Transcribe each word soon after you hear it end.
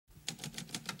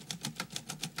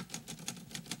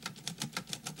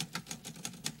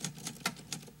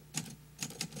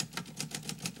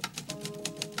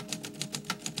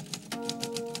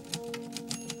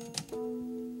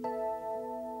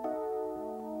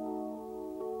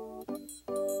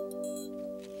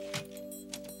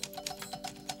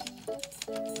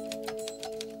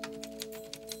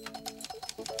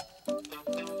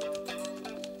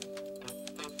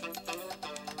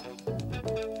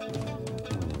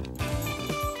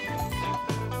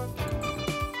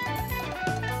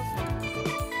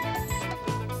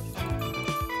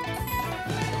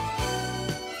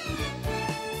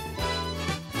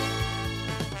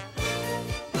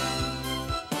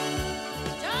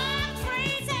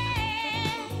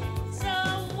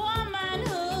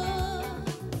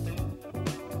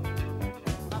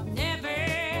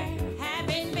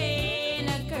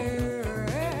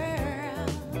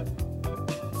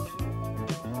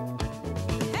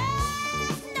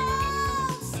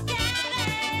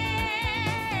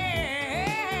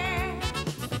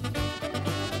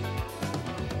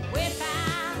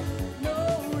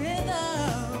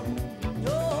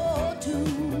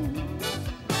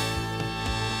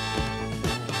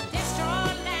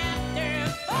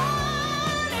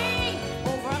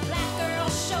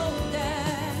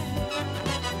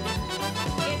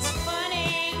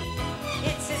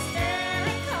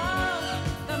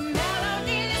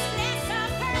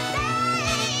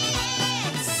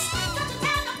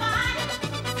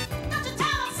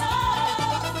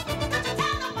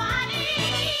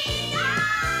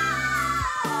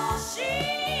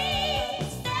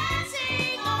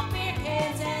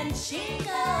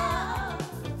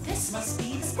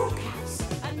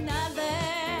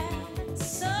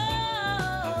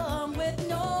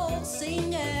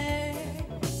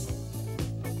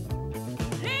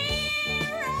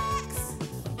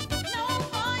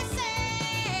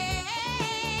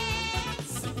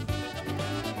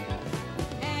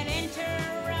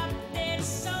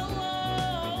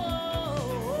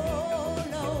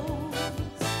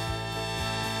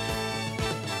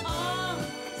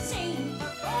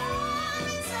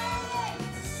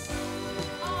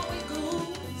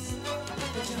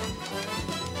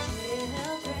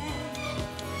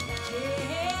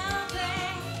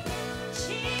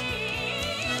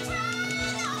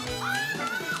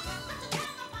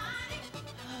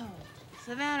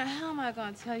Savannah, how am I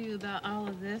going to tell you about all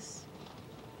of this?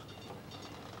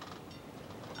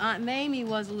 Aunt Mamie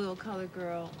was a little colored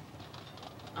girl.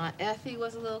 Aunt Effie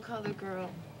was a little colored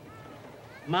girl.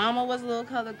 Mama was a little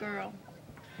colored girl.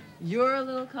 You're a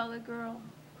little colored girl.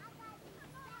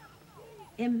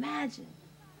 Imagine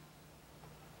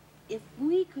if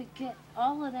we could get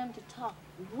all of them to talk,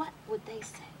 what would they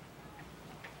say?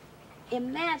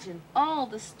 Imagine all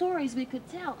the stories we could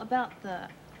tell about the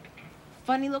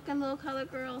funny-looking little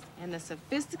colored girls and the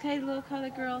sophisticated little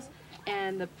colored girls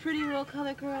and the pretty little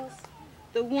colored girls,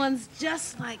 the ones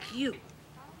just like you.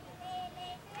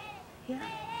 Yeah.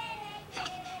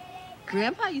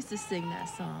 Grandpa used to sing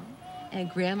that song, and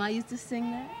Grandma used to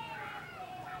sing that.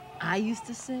 I used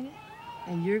to sing it,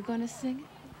 and you're gonna sing it.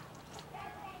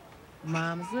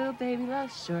 Mama's little baby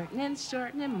loves shortening,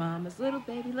 shortening. Mama's little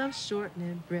baby loves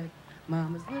shortening bread.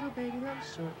 Mama's little baby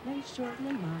loves shortening,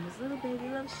 shortening. Mama's little baby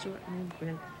loves shortening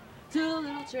bread. Two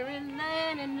little children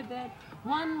laying in the bed.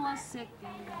 One was sick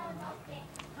and the other was dead.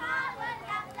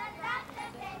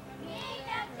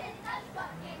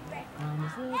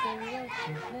 Mama's little baby loves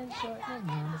shortening, shortening.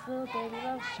 Mama's little baby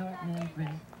loves shortening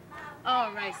bread.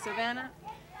 All right, Savannah,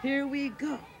 here we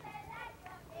go.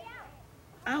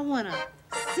 I wanna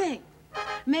sing.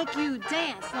 Make you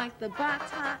dance like the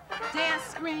bata, dance,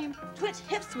 scream, twitch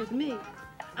hips with me.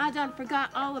 I done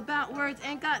forgot all about words,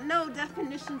 ain't got no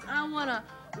definitions. I wanna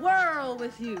whirl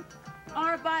with you.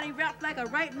 Our body wrapped like a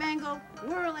ripe mango,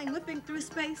 whirling, whipping through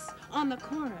space on the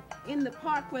corner, in the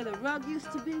park where the rug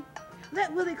used to be.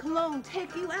 Let Willie Cologne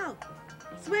take you out.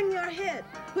 Swing your head,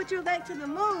 put your leg to the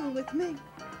moon with me.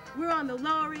 We're on the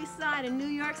Lower East Side in New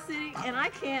York City, and I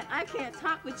can't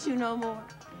talk with you no more.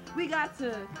 We got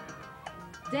to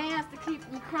dance to keep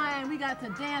from crying. We got to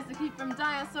dance to keep from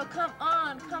dying. So come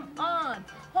on, come on.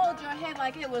 Hold your head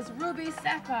like it was ruby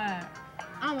sapphire.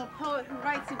 I'm a poet who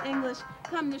writes in English,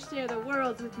 come to share the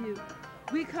worlds with you.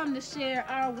 We come to share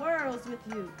our worlds with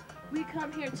you. We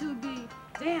come here to be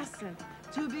dancing,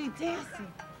 to be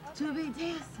dancing, to be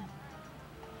dancing.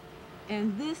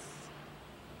 And this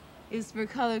is for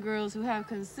colored girls who have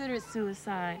considered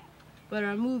suicide, but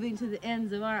are moving to the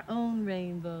ends of our own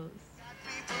rainbows.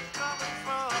 People coming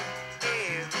from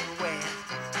everywhere.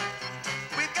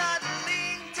 We got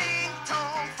Ling Ting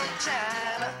Tong from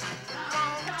China,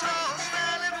 Long Tall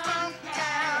Smelly from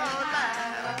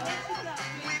Carolina.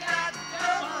 We got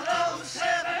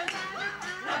 007,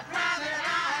 the private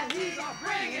eye, he's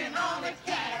bringing on the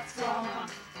cats from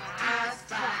I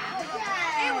Spy.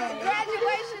 It was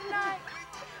graduation night,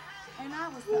 and I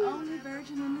was the only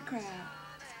virgin in the crowd.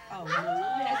 Oh,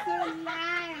 Melissa,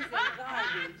 nice and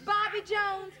garbage. Bobby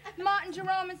Jones, Martin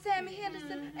Jerome and Sammy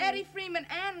Henderson, Eddie Freeman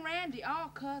and Randy, all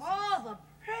cousins. All the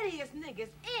prettiest niggas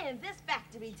in this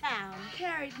factory town.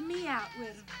 Carried me out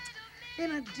with them.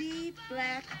 In a deep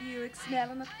black Buick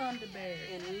smelling of Thunderbird.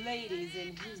 And ladies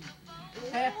in heat.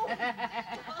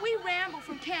 We rambled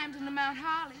from Camden to Mount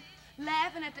Holly,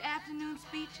 laughing at the afternoon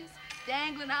speeches,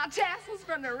 dangling our tassels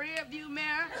from the rearview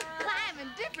mirror,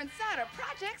 climbing different side of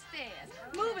project stairs,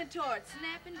 moving towards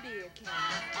snapping beer cans.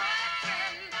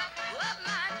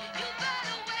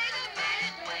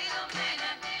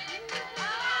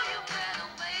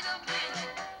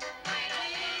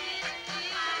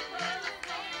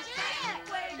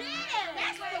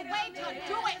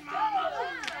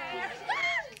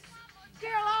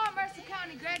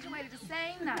 Graduated the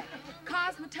same night.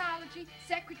 Cosmetology,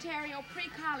 secretarial,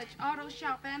 pre-college, auto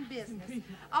shop, and business.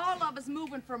 All of us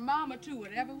moving from mama to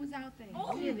whatever was out there.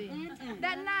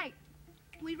 That night,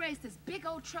 we raced this big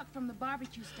old truck from the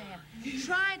barbecue stand,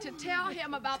 trying to tell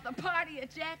him about the party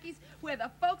at Jackie's where the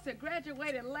folks that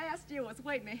graduated last year was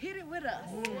waiting to hit it with us.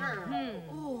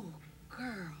 Oh,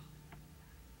 girl.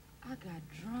 I got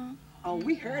drunk. Oh,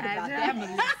 we heard about that,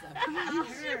 Melissa. We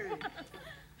heard.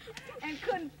 And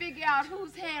couldn't figure out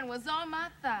whose hand was on my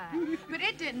thigh. But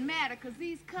it didn't matter, because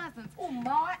these cousins... Oh,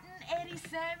 Martin, Eddie,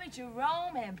 Sammy,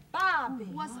 Jerome, and Bobby.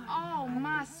 ...was all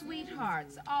my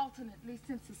sweethearts, alternately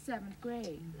since the 7th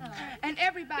grade. And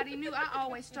everybody knew I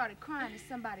always started crying if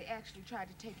somebody actually tried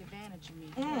to take advantage of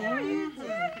me.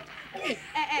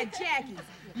 At Jackie's,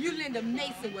 Linda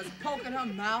Mason was poking her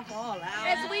mouth all out.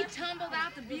 As we tumbled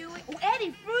out the Buick... Oh,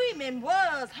 Eddie Freeman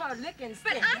was her licking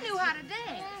stick. But I knew how to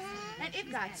dance. And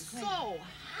it got so hot.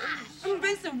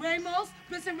 Vincent Ramos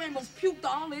puked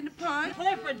all in the pond.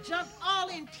 Clifford jumped all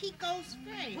in Tico's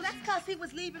face. Well, that's because he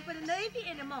was leaving for the Navy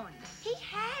in the morning. He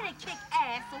had to kick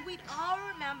ass, so we'd all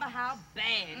remember how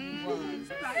bad he was.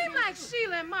 Seemed like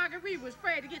Sheila and Marguerite was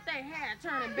afraid to get their hair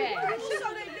turning back.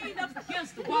 So they leaned up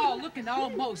against the wall looking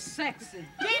almost sexy.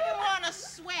 Didn't want to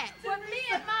sweat. Well, me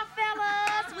and my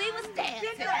fellas, we was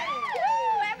dancing.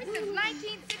 Ever since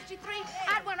 1963,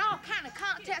 I'd won all kind of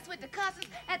contests with the cousins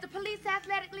at the police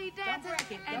athletic league dances.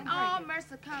 And all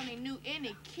Mercer County knew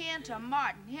any Kent or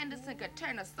Martin Henderson could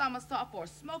turn a somersault or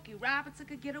Smokey Robinson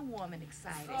could get a woman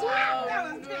excited.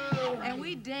 And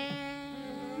we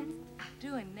danced,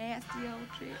 doing nasty old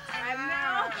tricks. I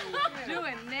know.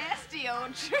 Doing nasty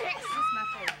old tricks. That's my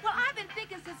favorite. Well, I've been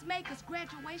thinking since Maker's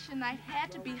graduation night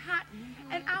had to be hot,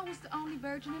 and I was the only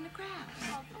virgin in the crowd.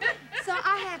 So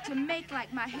I had to make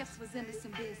like my hips was into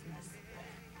some business.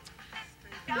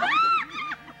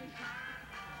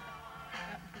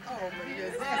 Oh, my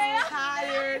God. I'm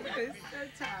tired. I'm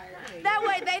so tired. That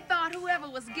way they thought whoever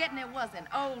was getting it was an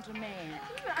older man.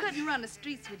 Couldn't run the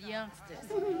streets with youngsters.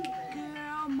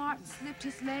 Girl, Martin slipped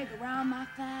his leg around my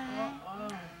thigh.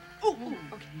 Ooh,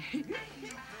 okay.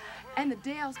 And the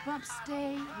Dale's bump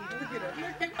stayed.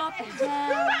 Up and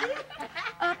down,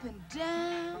 up and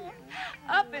down,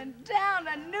 up and down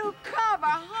the new cover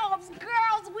homes.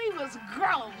 Girls, we was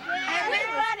grown. And we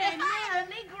running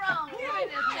nearly grown.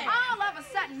 All of a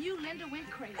sudden, Linda went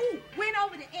crazy. Ooh, went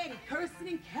over to Eddie, cursing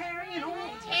and carrying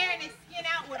on. Tearing his skin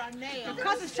out with her nails. The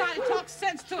cousins tried to talk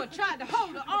sense to her, tried to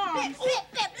hold her arms.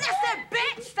 Listen,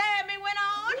 bitch, Sammy went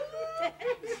on.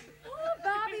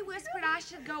 Bobby whispered I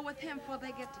should go with him before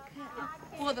they get to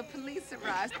cut. Before the police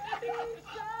arrived.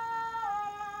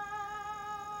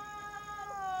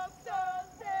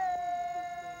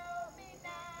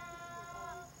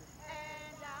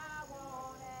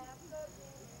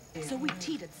 So we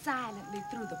teetered silently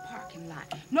through the parking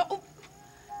lot. No,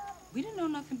 we didn't know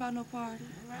nothing about no party.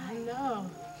 I know.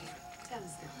 Tell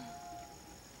us that.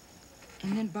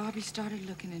 And then Bobby started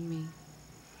looking at me.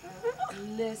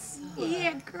 Listen.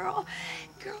 Yeah, girl,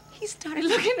 he started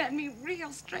looking at me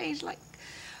real strange, like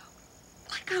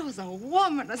I was a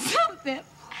woman or something.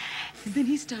 And then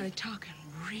he started talking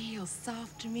real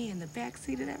soft to me in the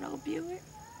backseat of that old Buick.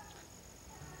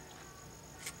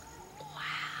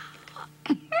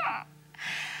 Wow.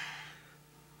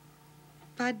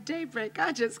 By daybreak,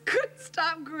 I just couldn't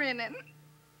stop grinning.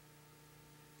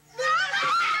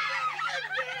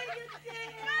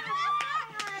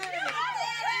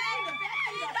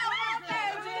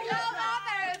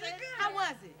 How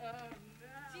was it?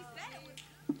 She said it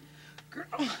was... Girl.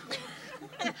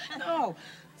 No,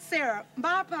 Sarah,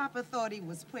 my papa thought he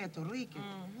was Puerto Rican,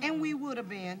 and we would have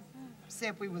been,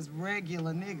 except we was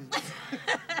regular niggas.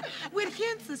 with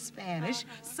hints of Spanish.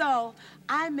 So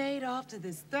I made off to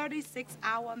this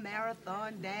 36-hour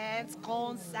marathon dance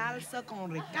con salsa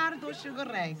con Ricardo Sugar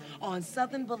Ray on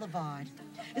Southern Boulevard.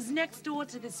 It's next door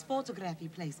to this photography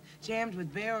place, jammed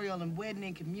with burial and wedding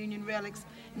and communion relics.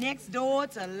 Next door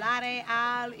to Latte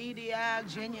Al Ideal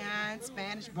Genuine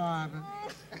Spanish Barber.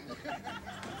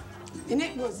 And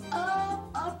it was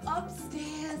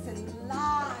upstairs, and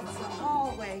lots of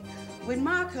hallway when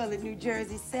my colored New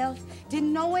Jersey self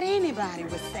didn't know what anybody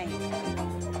was saying.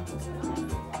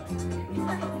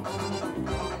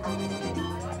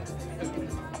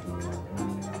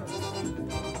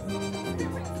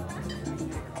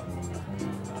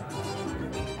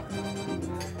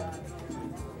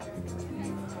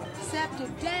 Except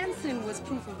if dancing was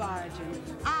proof of origin,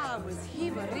 I was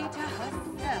Jibarita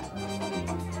herself.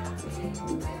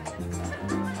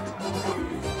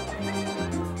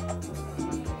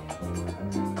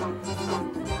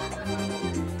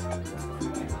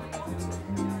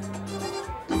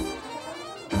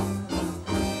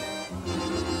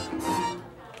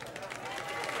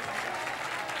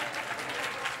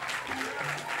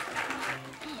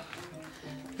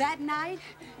 That night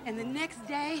and the next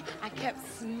day, I kept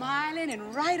smiling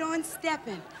and right on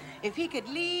stepping. If he could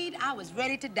lead, I was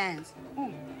ready to dance.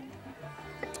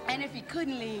 And if he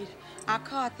couldn't lead, I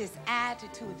caught this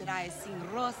attitude that I had seen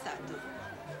Rosa do.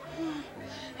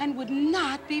 And would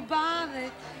not be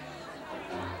bothered.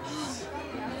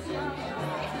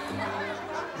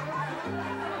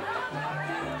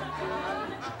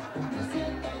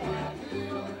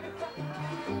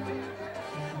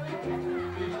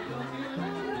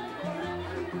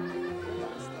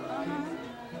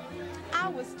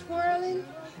 Twirling,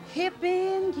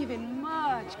 hipping, giving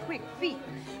much quick feet,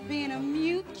 being a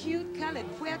mute, cute, colored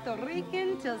Puerto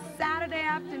Rican till Saturday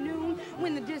afternoon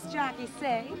when the disc jockey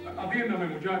say, Atiéndame,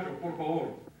 muchachos, por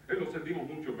favor. Lo sentimos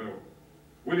mucho, pero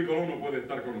Willie Colón no puede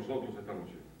estar con nosotros esta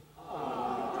noche.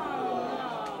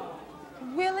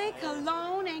 Willie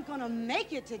Colón ain't gonna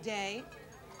make it today.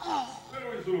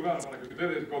 Pero en su lugar, para que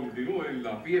ustedes continúen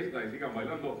la fiesta y sigan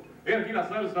bailando, he aquí la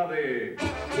salsa de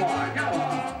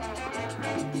guayaba.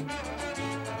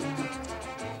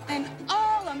 And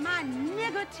all of my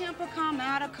nigger temper come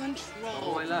out of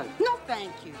control. No,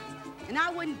 thank you. And I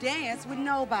wouldn't dance with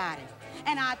nobody.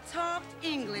 And I talked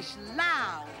English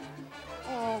loud.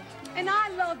 Oh, and I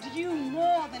loved you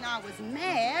more than I was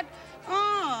mad.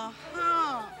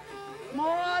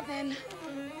 More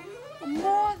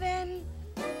than...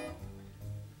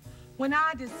 When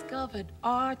I discovered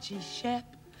Archie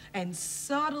Shep and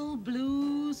subtle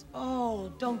blues, oh,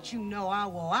 don't you know I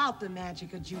wore out the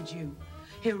magic of juju,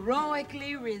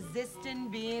 heroically resisting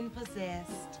being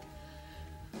possessed.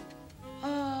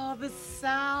 Oh, the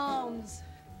sounds.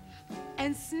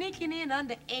 And sneaking in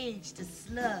underage to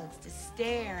slugs to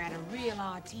stare at a real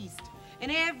artiste.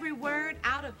 And every word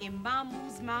out of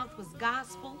Imbamu's mouth was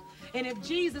gospel. And if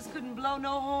Jesus couldn't blow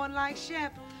no horn like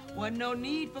Shep, wasn't no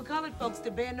need for colored folks to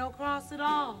bear no cross at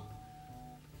all.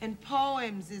 And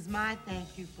poems is my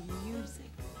thank you for music.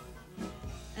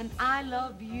 And I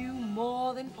love you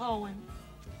more than poems.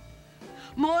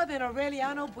 More than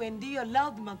Aureliano Buendia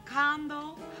loved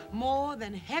Macondo. More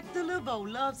than Hector Lavoe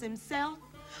loves himself.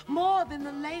 More than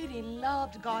the lady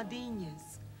loved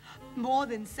gardenias. More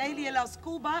than Celia Los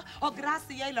Cuba or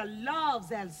Graciela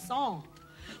loves El Son.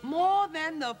 More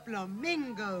than the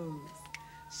flamingos.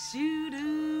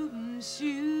 Shoo-doo,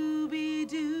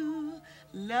 shoo-be-doo,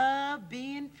 love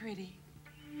being pretty.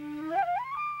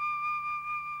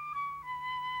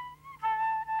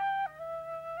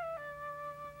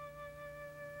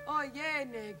 Oye,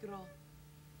 negro,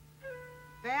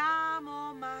 te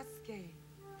amo más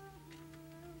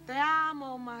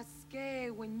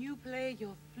que when you play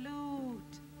your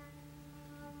flute.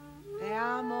 Te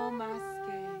amo más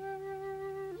que.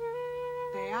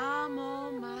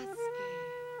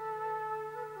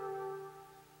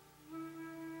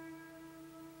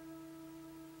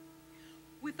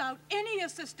 Without any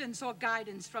assistance or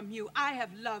guidance from you, I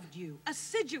have loved you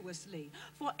assiduously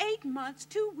for 8 months,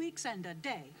 2 weeks, and a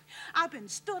day. I've been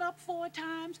stood up 4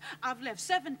 times. I've left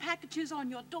 7 packages on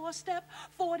your doorstep,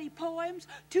 40 poems,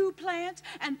 2 plants,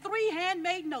 and 3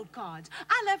 handmade note cards.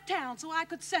 I left town so I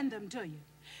could send them to you.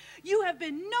 You have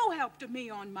been no help to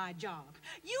me on my job.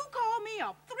 You call me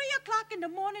up 3 o'clock in the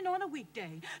morning on a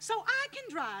weekday so I can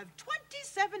drive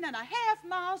 27.5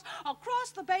 miles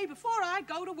across the bay before I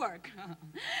go to work.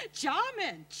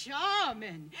 Charming,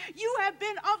 charming. You have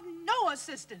been of no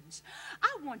assistance.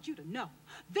 I want you to know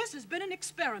this has been an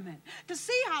experiment to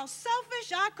see how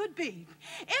selfish I could be.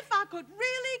 If I could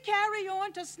really carry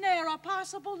on to snare a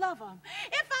possible lover.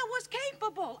 If I was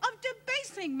capable of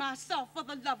debasing losing myself for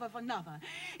the love of another.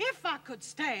 If I could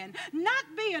stand not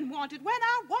being wanted when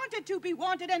I wanted to be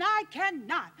wanted, and I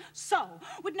cannot. So,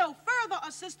 with no further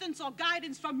assistance or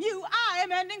guidance from you, I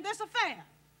am ending this affair.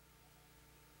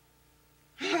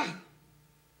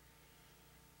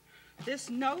 This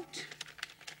note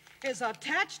is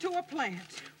attached to a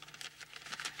plant.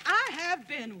 I have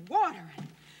been watering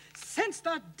since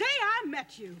the day I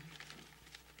met you.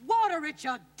 Water it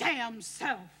your damn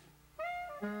self.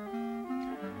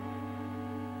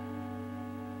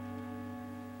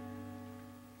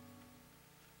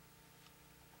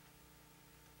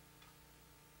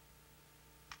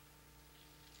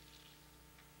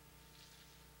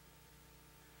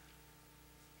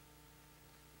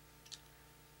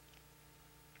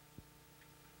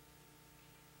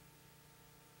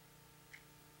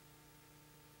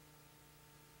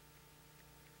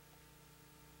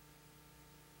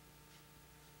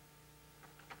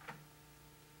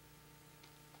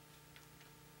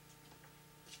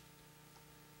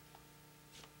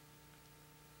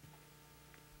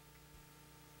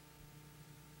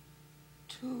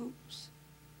 Tubes,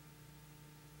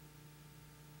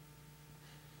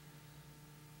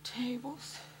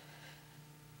 tables,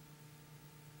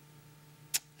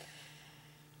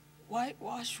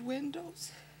 whitewashed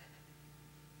windows,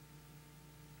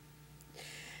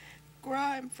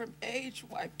 grime from age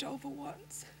wiped over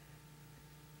once,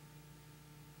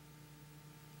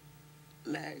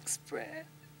 legs spread,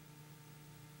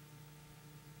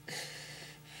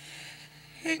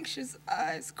 anxious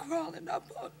eyes crawling up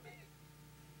on me.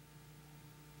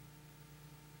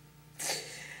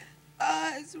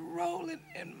 Eyes rolling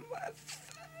in my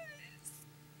thighs.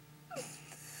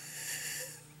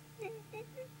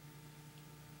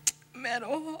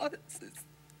 Metal horses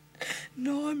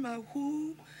gnawing my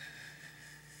womb.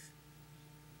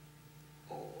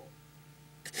 Oh,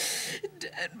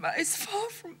 dead mice fall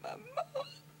from my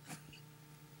mouth.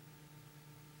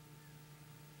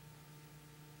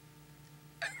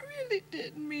 I really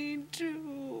didn't mean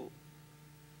to.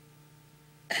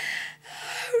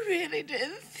 I really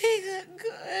didn't think I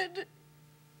could.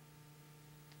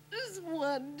 Just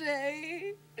one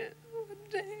day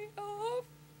off.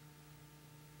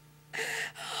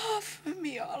 Offer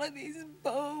me all of these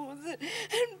bones and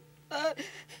blood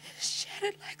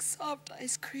shattered like soft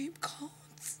ice cream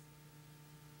cones.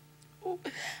 Oh,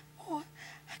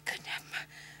 I couldn't have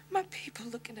my people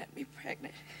looking at me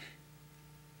pregnant.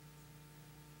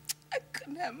 I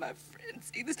couldn't have my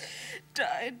friends see this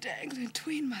dying dangling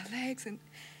between my legs, and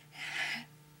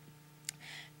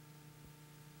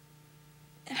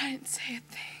I didn't say a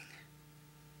thing.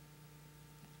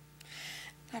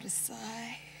 Not a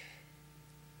sigh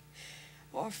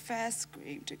or a fast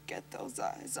scream to get those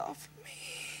eyes off of me.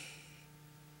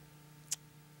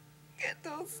 Get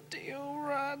those steel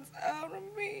rods out of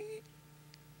me.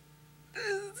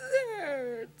 This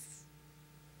hurts.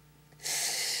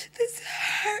 This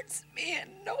hurts me, and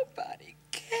nobody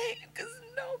came because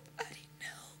nobody knew.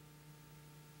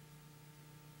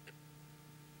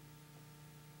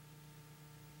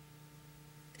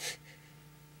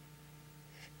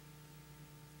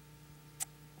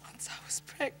 Once I was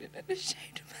pregnant and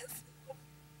ashamed of myself.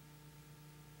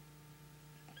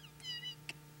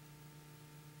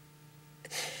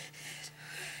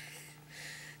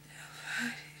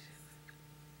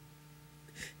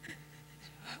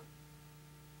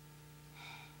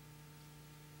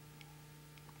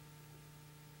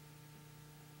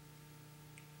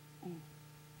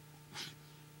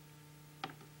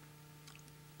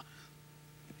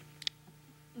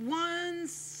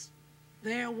 Once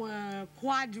there were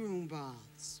quadroon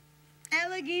balls.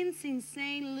 Elegance in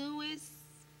St. Louis,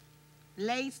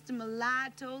 laced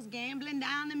mulattoes gambling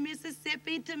down the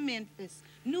Mississippi to Memphis,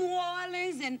 New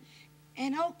Orleans,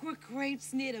 and okra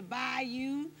crepes near the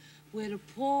bayou where the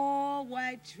poor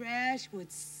white trash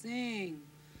would sing,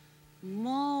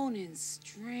 moaning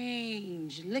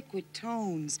strange liquid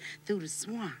tones through the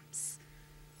swamps.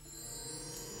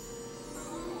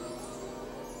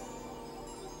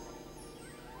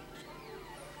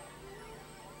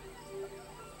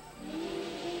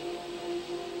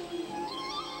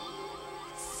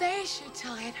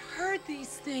 Sarita had heard these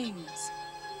things.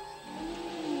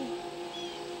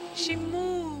 She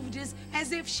moved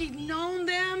as if she'd known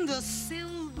them, the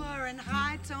silver and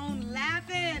high-toned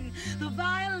laughing, the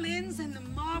violins and the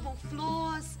marble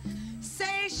floors.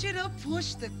 Sarita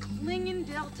pushed the clinging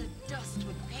delta dust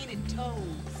with painted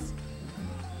toes.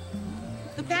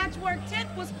 The patchwork tent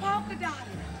was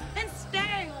polka-dotted, and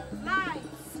stale lights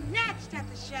snatched at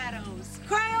the shadows.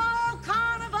 Creole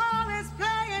Carnival is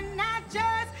playing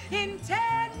Natchez in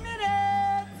 10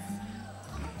 minutes.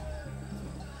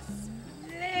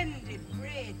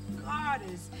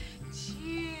 garters,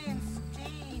 chin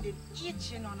stained and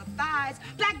itching on her thighs,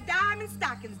 black diamond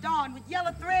stockings darned with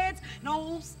yellow threads, and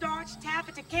old starch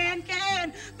taffeta can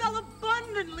fell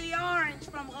abundantly orange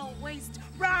from her waist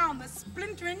round the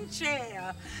splintering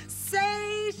chair.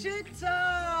 Sarita,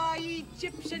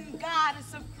 Egyptian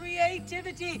goddess of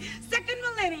creativity, second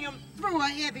millennium, threw her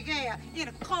heavy hair in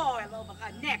a coil over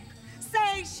her neck.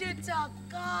 Sarita,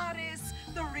 goddess,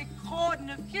 the recording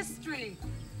of history,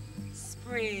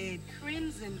 spread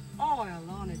crimson oil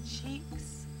on her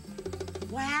cheeks,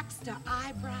 waxed her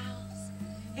eyebrows,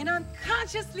 and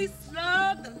unconsciously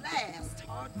slugged the last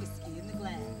hard whiskey in the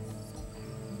glass.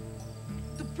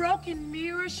 The broken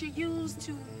mirror she used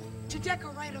to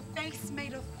decorate her face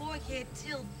made her forehead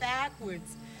tilt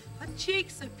backwards. Her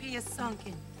cheeks appear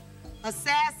sunken. A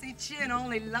sassy chin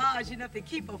only large enough to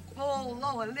keep a full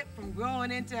lower lip from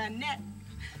growing into her neck.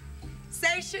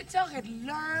 Sarita had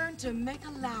learned to make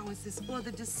allowances for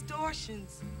the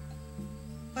distortions,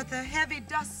 but the heavy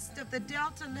dust of the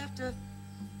Delta left a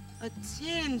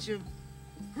tinge of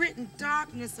grit and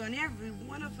darkness on every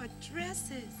one of her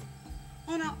dresses,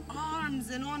 on her arms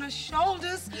and on her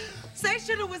shoulders.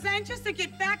 Sarita was anxious to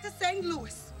get back to St.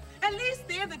 Louis. At least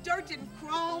there the dirt didn't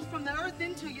crawl from the earth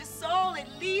into your soul. At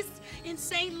least in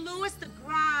St. Louis the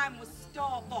grime was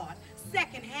store-bought,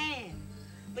 second-hand.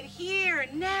 But here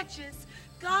in Natchez,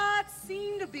 God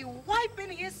seemed to be wiping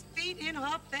his feet in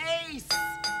her face.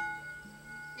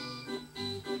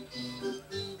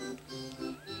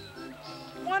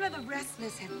 One of the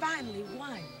wrestlers had finally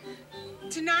won.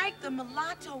 Tonight, the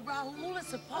mulatto Raoul is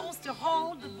supposed to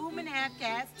hold the booming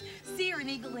half-caste Searing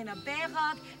Eagle in a bear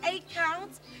hug, 8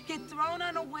 counts, get thrown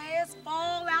unawares,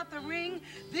 fall out the ring,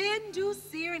 then do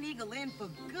Searing Eagle in for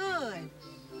good.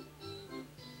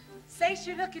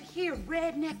 Sarita could hear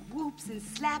redneck whoops and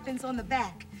slappings on the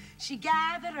back. She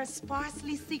gathered her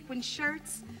sparsely sequined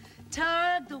shirts,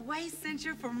 tugged the waist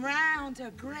cincher from round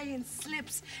her graying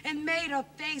slips, and made her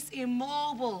face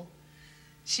immobile.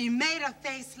 She made her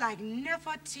face like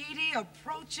Nefertiti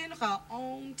approaching her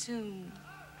own tomb.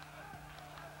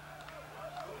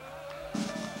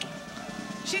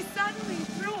 She suddenly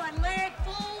threw her leg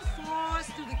full force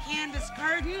through the canvas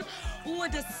curtain, or a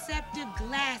deceptive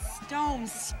glass stone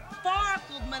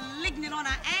sparkled malignant on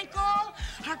her ankle.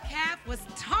 Her calf was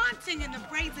taunting in the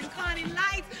brazen conning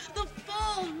lights. The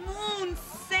full moon,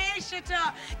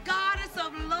 Sarita, goddess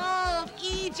of love,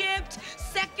 Egypt,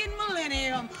 second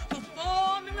millennium,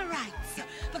 performing the rites,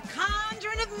 the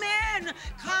conjuring of men,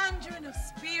 conjuring of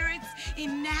spirits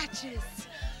in Natchez.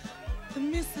 The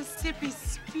Mississippi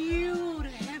spewed a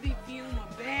heavy fume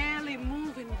of barely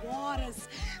moving waters.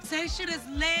 Sarita's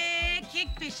leg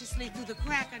kicked viciously through the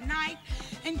crack of night,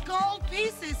 and gold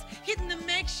pieces hitting the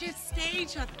makeshift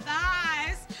stage her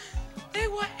thighs. They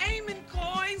were aiming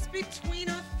coins between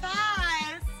her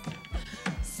thighs.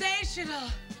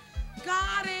 Sarita,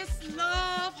 goddess,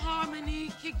 love,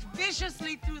 harmony, kicked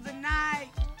viciously through the night,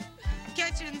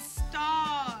 catching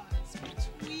stars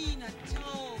between her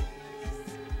toes.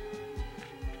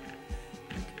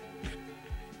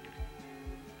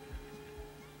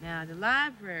 Now, the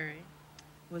library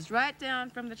was right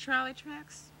down from the trolley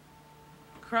tracks,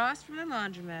 across from the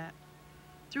laundromat,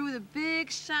 through the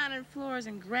big shining floors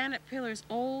and granite pillars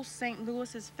old St.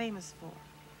 Louis is famous for.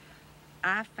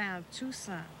 I found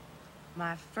Toussaint,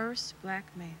 my first black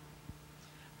man.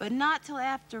 But not till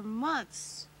after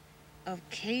months of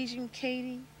Cajun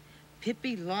Katie,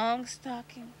 Pippi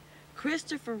Longstocking,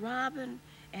 Christopher Robin,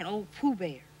 and old Pooh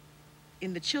Bear.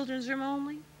 In the children's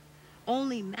room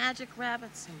only magic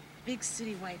rabbits and big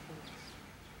city whiteboards.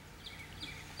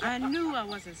 I knew I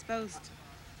wasn't supposed to.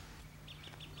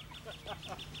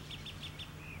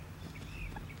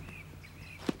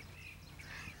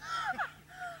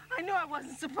 I knew I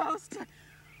wasn't supposed to.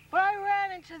 But I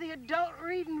ran into the adult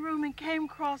reading room and came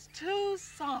across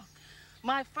Toussaint,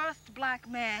 my first black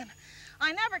man.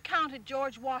 I never counted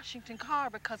George Washington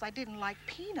Carver because I didn't like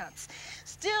peanuts.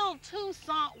 Still,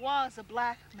 Toussaint was a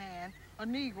black man, a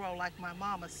Negro, like my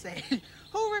mama said,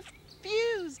 who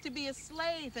refused to be a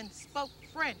slave and spoke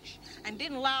French and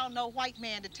didn't allow no white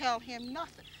man to tell him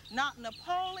nothing. Not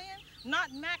Napoleon,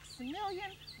 not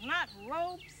Maximilian, not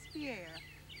Robespierre.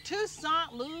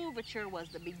 Toussaint Louverture was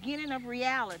the beginning of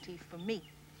reality for me.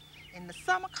 In the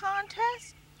summer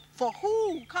contest, for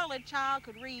who colored child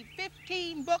could read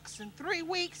 15 books in 3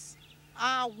 weeks,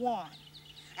 I won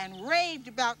and raved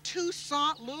about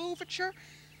Toussaint Louverture.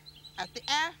 At the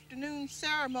afternoon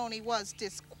ceremony was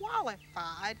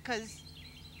disqualified because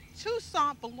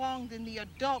Toussaint belonged in the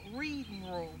adult reading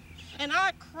room. And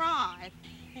I cried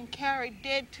and carried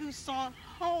dead Toussaint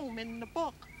home in the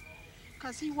book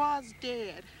because he was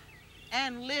dead.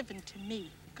 and living to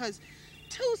me, because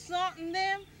Toussaint and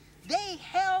them, they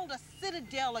held a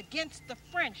citadel against the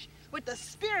French with the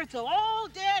spirits of all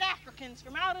dead Africans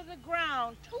from out of the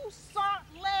ground. Toussaint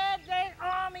led their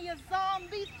army of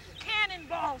zombies,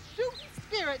 cannonballs, shooting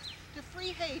spirits to free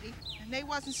Haiti, and they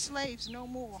wasn't slaves no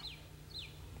more.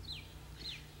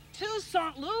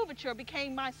 Toussaint Louverture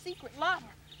became my secret lover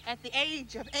at the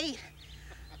age of 8.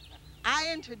 I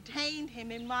entertained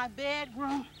him in my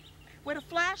bedroom with a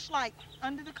flashlight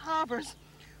under the covers.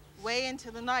 Way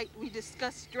into the night, we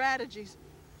discussed strategies,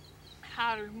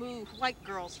 how to remove white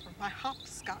girls from my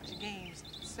hopscotch games,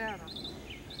 etc.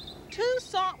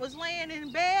 Toussaint was laying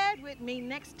in bed with me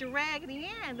next to Raggedy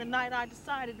Ann the night I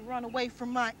decided to run away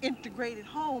from my integrated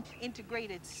home,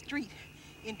 integrated street,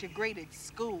 integrated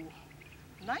school.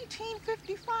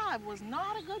 1955 was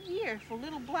not a good year for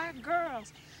little black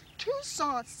girls.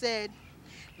 Toussaint said,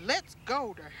 "Let's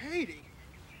go to Haiti,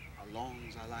 as long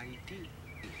as I like it."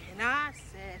 And I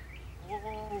said,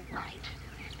 all right.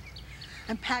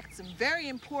 And packed some very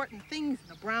important things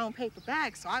in a brown paper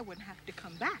bag so I wouldn't have to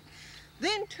come back.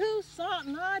 Then Toussaint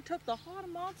and I took the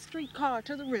Hartemont streetcar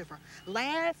to the river.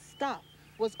 Last stop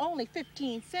was only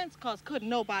 15 cents because couldn't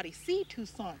nobody see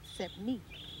Toussaint except me.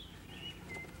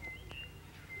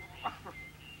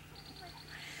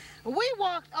 We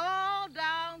walked all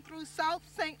down through South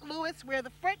St. Louis where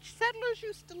the French settlers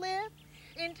used to live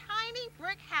in tiny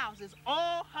brick houses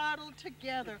all huddled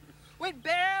together with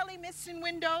barely missing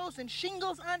windows and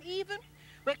shingles uneven,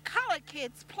 with colored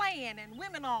kids playing and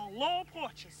women on low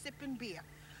porches sipping beer.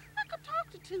 I could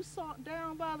talk to Toussaint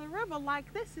down by the river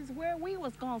like this is where we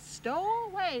was gonna stow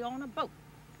away on a boat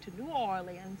to New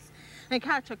Orleans and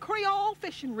catch a Creole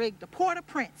fishing rig to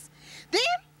Port-au-Prince. Then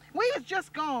we was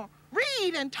just gonna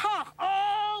read and talk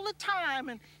all the time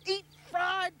and eat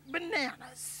fried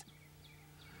bananas.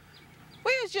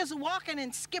 We was just walking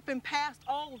and skipping past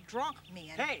old drunk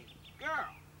men. Hey, girl.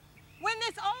 When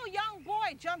this old young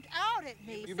boy jumped out at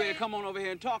me, You better come on over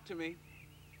here and talk to me.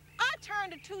 I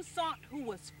turned to Toussaint, who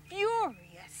was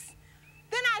furious.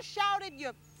 Then I shouted,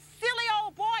 "You silly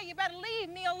old boy, you better leave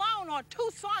me alone or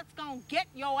Toussaint's gonna get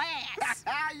your ass."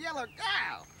 Yellow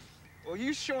cow. Well,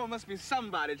 you sure must be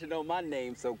somebody to know my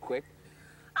name so quick.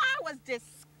 I was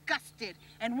disgusted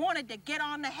and wanted to get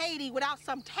on to Haiti without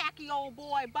some tacky old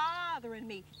boy bothering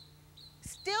me.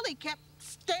 Still, he kept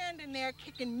standing there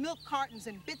kicking milk cartons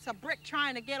and bits of brick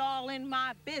trying to get all in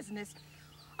my business.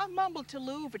 I mumbled to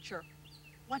Louverture,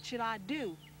 what should I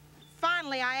do?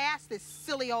 Finally, I asked this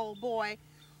silly old boy,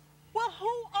 "Well,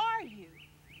 who are you?"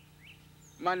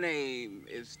 My name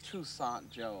is Toussaint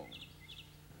Jones.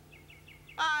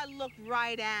 I looked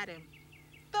right at him.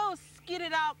 Those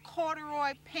skidded out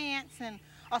corduroy pants and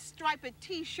a striped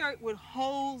t-shirt with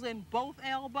holes in both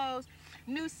elbows,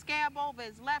 new scab over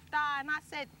his left eye, and I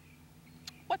said,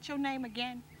 "What's your name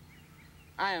again?"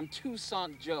 I am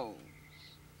Toussaint Jones.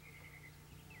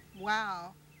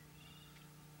 Wow.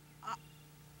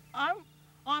 I'm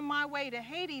on my way to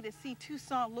Haiti to see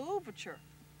Toussaint Louverture.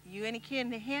 You any kin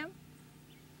to him?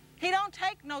 He don't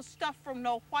take no stuff from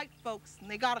no white folks, and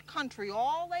they got a country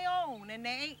all they own, and they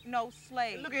ain't no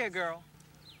slaves. Look here, girl.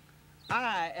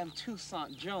 I am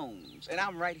Toussaint Jones, and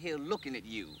I'm right here looking at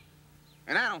you.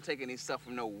 And I don't take any stuff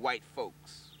from no white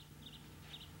folks.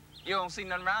 You don't see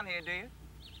nothing around here, do you?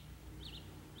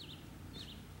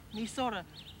 He sort of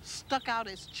stuck out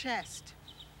his chest.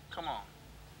 Come on.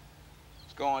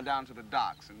 Let's go on down to the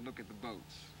docks and look at the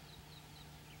boats.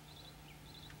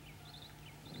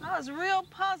 I was real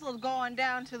puzzled going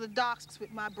down to the docks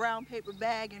with my brown paper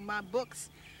bag and my books.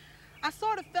 I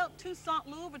sort of felt Toussaint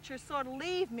Louverture sort of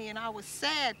leave me, and I was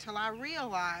sad till I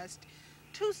realized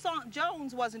Toussaint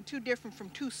Jones wasn't too different from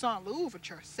Toussaint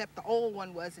Louverture, except the old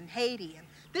one was in Haiti, and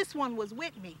this one was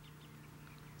with me,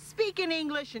 speaking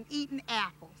English and eating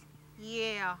apples.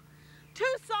 Yeah,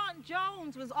 Toussaint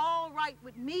Jones was all right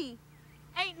with me.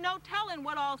 Ain't no telling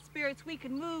what all spirits we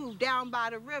could move down by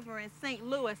the river in St.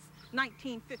 Louis,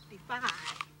 1955.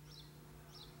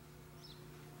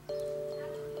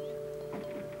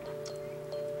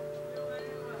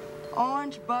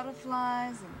 Orange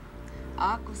butterflies and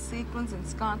aqua sequins and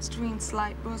sconstrine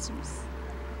slight bosoms.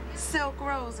 Silk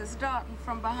roses darting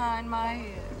from behind my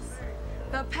ears.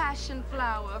 The passion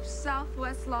flower of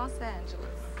Southwest Los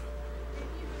Angeles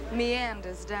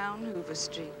meanders down Hoover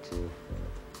Street.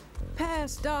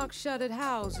 Past dark-shuttered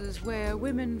houses where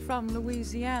women from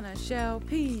Louisiana shell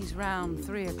peas round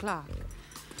 3 o'clock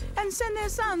and send their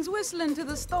sons whistling to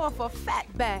the store for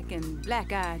fatback and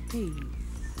black-eyed peas.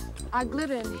 I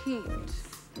glitter in heat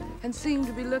and seem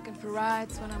to be looking for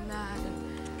rides when I'm not,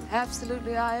 and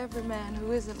absolutely eye every man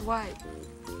who isn't white.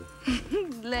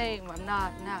 Lame, I'm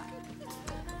not.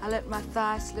 I let my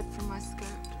thigh slip from my skirt.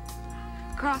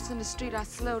 Crossing the street, I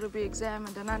slow to be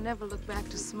examined, and I never look back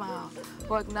to smile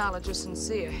or acknowledge a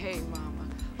sincere, hey, mama,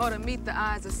 or to meet the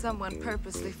eyes of someone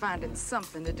purposely finding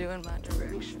something to do in my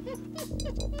direction.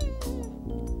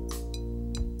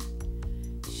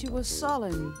 She was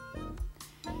sullen,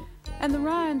 and the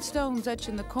rhinestones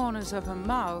etching the corners of her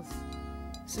mouth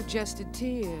suggested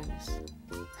tears.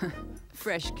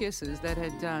 Fresh kisses that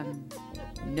had done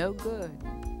no good.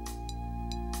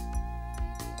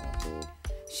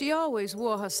 She always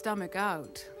wore her stomach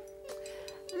out,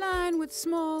 lined with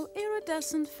small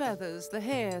iridescent feathers. The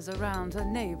hairs around her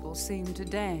navel seemed to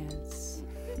dance.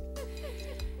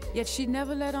 Yet she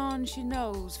never let on she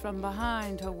knows from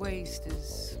behind her waist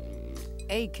is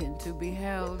aching to be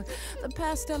held. The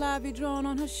pastel ivy drawn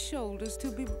on her shoulders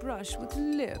to be brushed with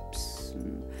lips.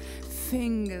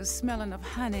 Fingers smelling of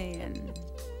honey and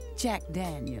Jack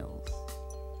Daniels.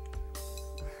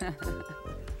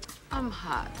 I'm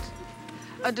hot.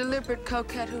 A deliberate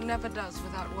coquette who never does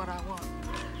without what I want.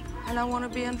 And I want to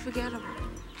be unforgettable.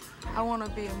 I want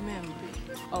to be a memory.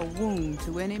 A wound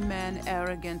to any man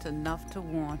arrogant enough to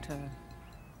want her.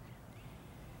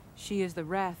 She is the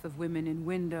wrath of women in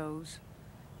windows,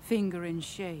 fingering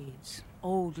shades,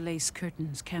 old lace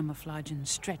curtains camouflaging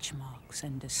stretch marks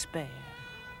and despair.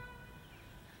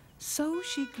 So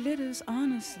she glitters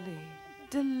honestly,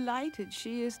 delighted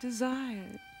she is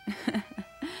desired.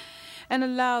 And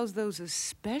allows those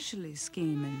especially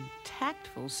scheming,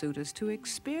 tactful suitors to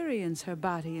experience her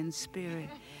body and spirit,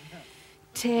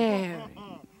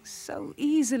 tearing, so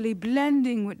easily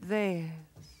blending with theirs.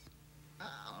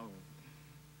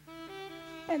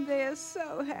 And they are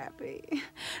so happy,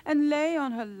 and lay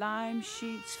on her lime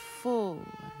sheets full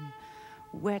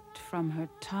and wet from her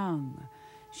tongue.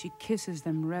 She kisses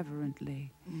them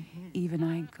reverently, even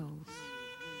ankles,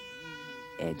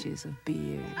 edges of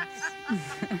beards.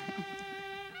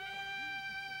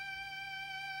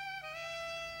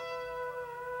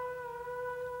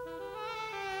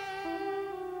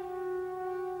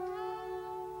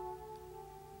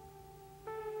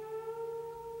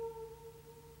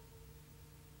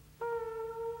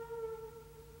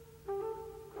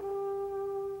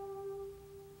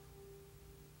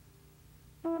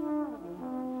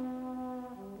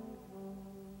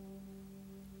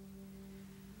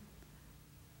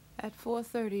 At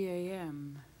 4:30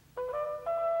 a.m.,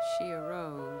 she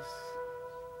arose,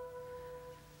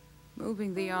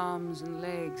 moving the arms and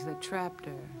legs that trapped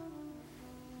her.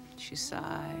 She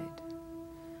sighed,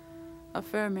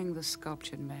 affirming the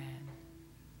sculptured man,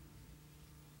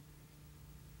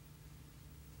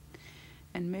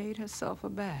 and made herself a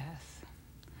bath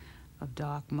of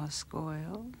dark musk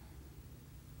oil,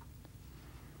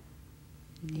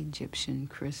 Egyptian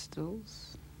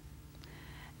crystals,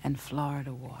 and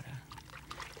Florida water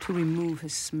to remove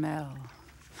his smell,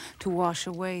 to wash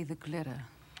away the glitter,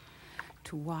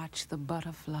 to watch the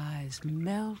butterflies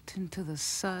melt into the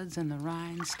suds and the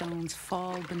rhinestones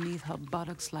fall beneath her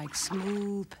buttocks like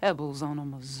smooth pebbles on a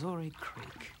Missouri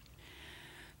creek.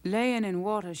 Laying in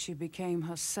water, she became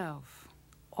herself,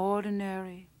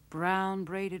 ordinary, brown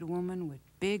braided woman with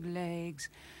big legs,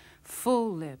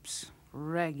 full lips,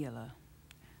 regular,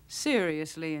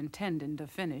 seriously intending to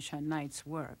finish her night's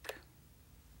work.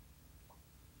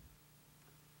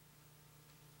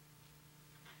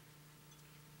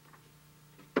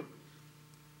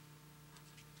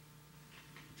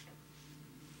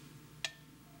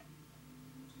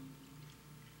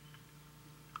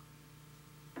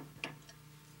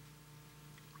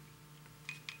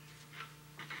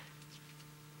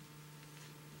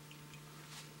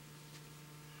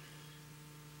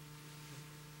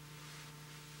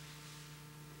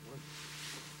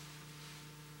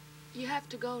 You have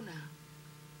to go now.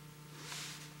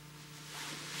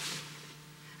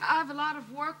 I have a lot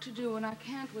of work to do, and I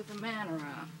can't with a man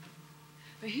around.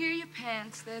 But here are your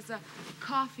pants. There's a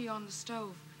coffee on the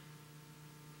stove.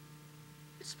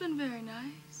 It's been very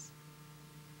nice.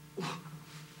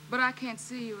 But I can't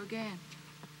see you again.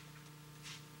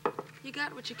 You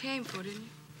got what you came for, didn't you?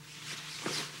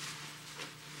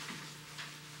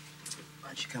 Why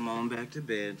don't you come on back to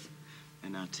bed,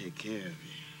 and I'll take care of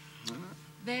you, huh?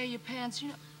 There are your pants. You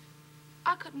know,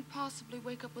 I couldn't possibly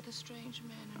wake up with a strange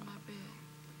man in my bed.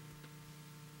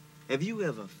 Have you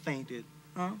ever fainted,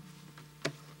 huh?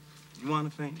 You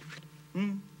want to faint?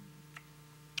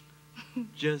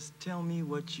 Just tell me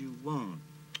what you want.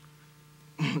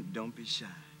 Don't be shy.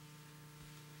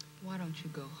 Why don't you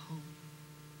go home?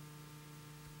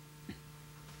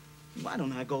 Why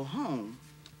don't I go home?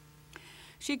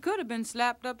 She could have been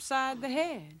slapped upside the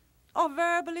head or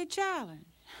verbally challenged.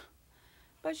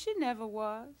 But she never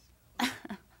was.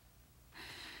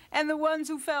 And the ones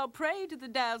who fell prey to the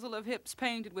dazzle of hips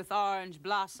painted with orange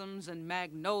blossoms and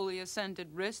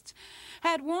magnolia-scented wrists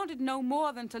had wanted no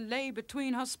more than to lay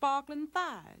between her sparkling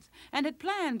thighs and had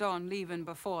planned on leaving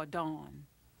before dawn.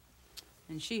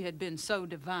 And she had been so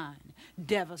divine,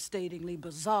 devastatingly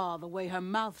bizarre the way her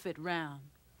mouth fit round.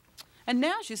 And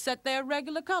now she sat there a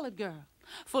regular colored girl,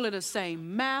 full of the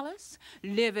same malice,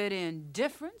 livid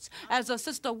indifference as her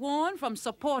sister warned from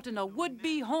supporting a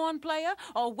would-be horn player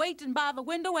or waiting by the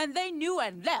window, and they knew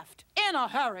and left in a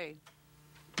hurry.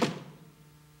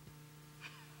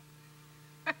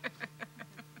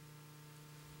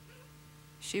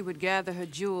 She would gather her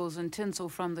jewels and tinsel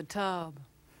from the tub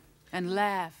and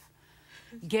laugh,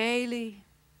 gaily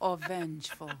or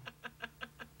vengeful.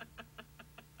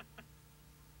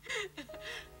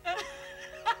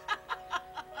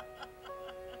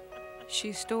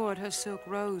 She stored her silk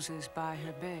roses by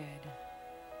her bed.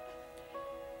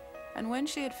 And when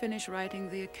she had finished writing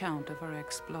the account of her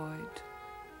exploit,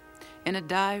 in a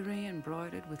diary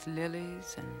embroidered with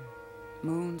lilies and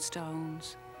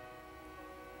moonstones,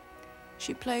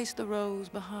 she placed the rose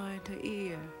behind her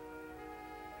ear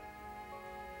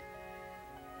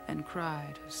and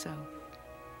cried herself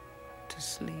to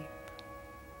sleep.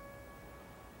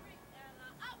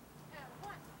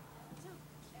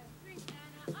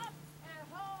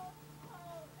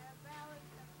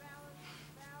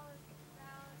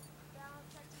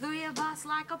 Three of us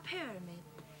like a pyramid.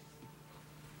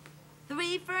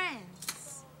 3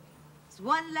 friends. It's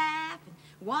one laugh and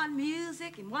one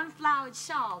music and one flowered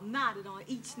shawl knotted on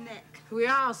each neck. We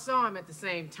all saw him at the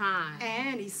same time.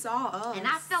 And he saw us. And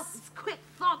I felt this quick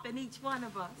thump in each one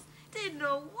of us. Didn't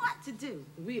know what to do.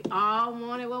 We all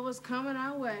wanted what was coming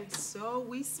our way. So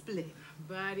we split.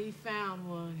 But he found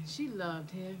one. She loved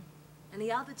him. And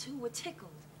the other 2 were tickled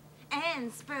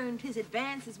and spurned his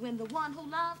advances when the one who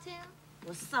loved him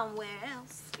was somewhere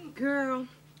else. Girl,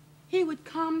 he would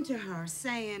come to her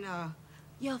saying,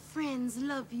 your friends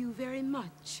love you very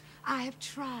much. I have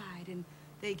tried, and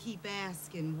they keep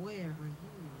asking, where are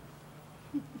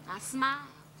you? I smiled,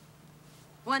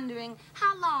 wondering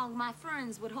how long my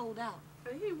friends would hold out.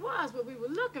 He was what we were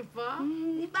looking for.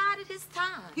 He bided his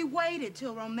time. He waited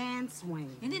till romance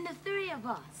waned. And then the 3 of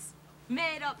us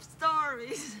made up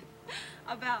stories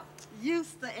about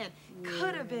used to and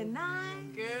could have been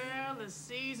nice. Girl, the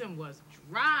season was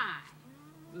dry.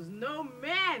 There was no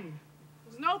men. There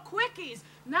was no quickies.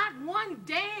 Not one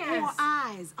dance. 4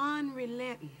 eyes,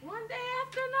 unrelenting. One day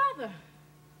after another.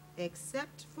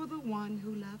 Except for the one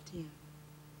who loved him.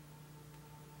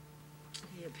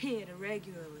 He appeared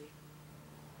irregularly,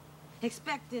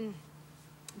 expecting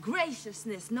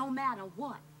graciousness no matter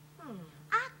what.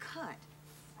 I cut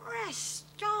fresh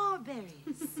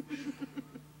strawberries.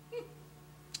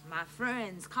 My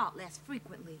friends caught less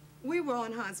frequently. We were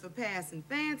on hunts for passing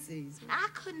fancies. I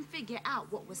couldn't figure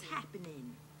out what was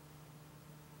happening.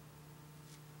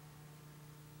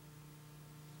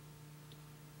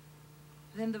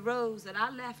 Then the rose that I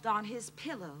left on his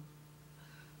pillow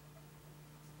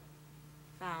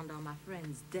found on my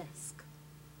friend's desk.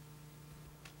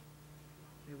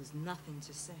 There was nothing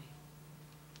to say.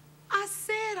 I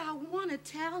said I want to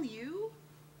tell you.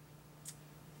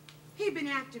 He'd been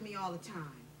after me all the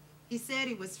time. He said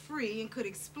he was free and could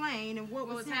explain, and what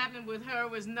was happening with her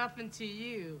was nothing to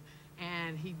you.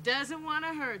 And he doesn't want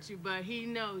to hurt you, but he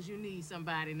knows you need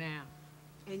somebody now.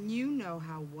 And you know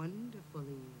how wonderful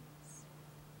he is.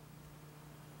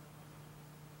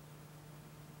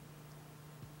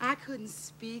 I couldn't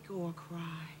speak or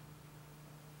cry.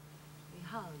 We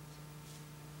hugged.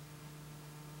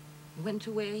 Went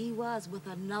to where he was with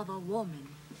another woman.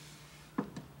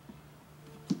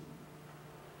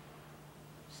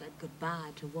 Said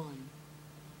goodbye to one.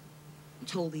 And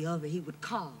told the other he would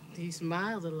call. He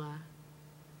smiled a lot.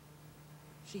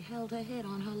 She held her head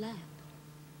on her lap.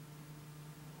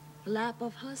 The lap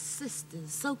of her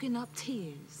sisters, soaking up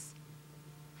tears.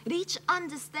 And each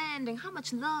understanding how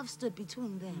much love stood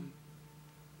between them.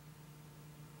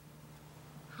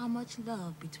 How much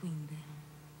love between them.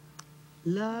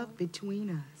 Love between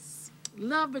us.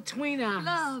 Love between us.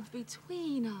 Love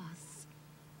between us.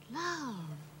 Love.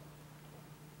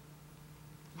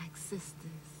 Like sisters.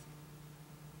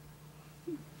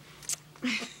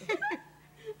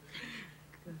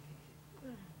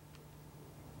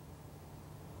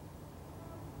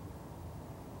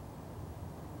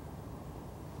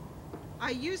 I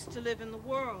used to live in the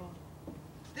world.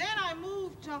 Then I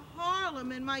moved to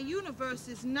Harlem, and my universe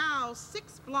is now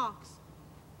 6 blocks.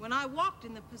 When I walked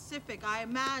in the Pacific, I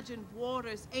imagined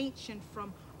waters ancient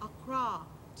from Accra,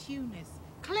 Tunis,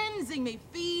 cleansing me,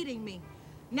 feeding me.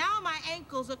 Now my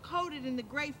ankles are coated in the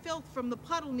gray filth from the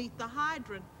puddle neath the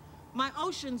hydrant. My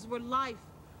oceans were life.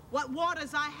 What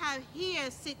waters I have here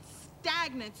sit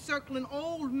stagnant, circling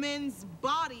old men's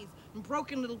bodies and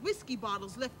broken little whiskey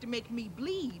bottles left to make me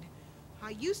bleed.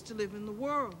 I used to live in the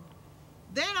world.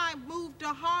 Then I moved to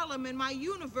Harlem, and my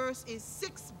universe is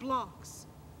 6 blocks.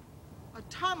 A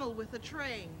tunnel with a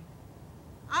train.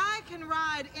 I can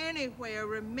ride anywhere,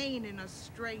 remaining a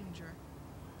stranger.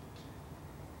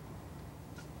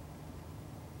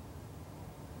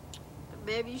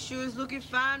 Baby, you sure is looking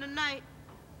fine tonight.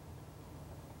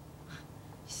 You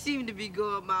seem to be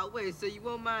going my way, so you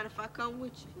won't mind if I come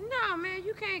with you? No, man,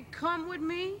 you can't come with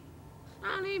me.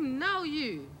 I don't even know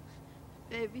you.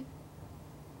 Baby,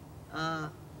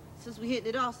 since we hitting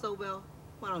it off so well,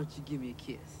 why don't you give me a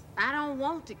kiss? I don't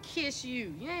want to kiss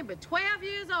you. You ain't but 12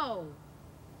 years old.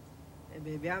 Hey,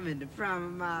 baby, I'm in the prime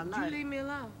of my life. You leave me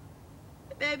alone.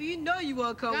 Hey, baby, you know you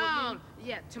won't come with me. Gone.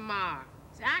 Yeah, tomorrow.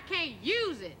 See, I can't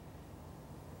use it.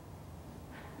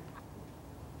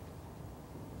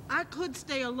 I could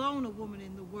stay alone, a woman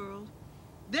in the world.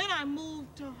 Then I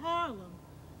moved to Harlem.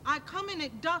 I come in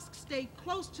at dusk, stay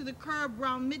close to the curb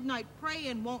round midnight,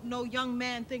 praying won't no young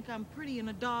man think I'm pretty in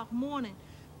a dark morning.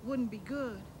 Wouldn't be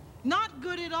good. Not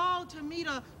good at all to meet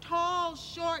a tall,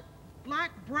 short,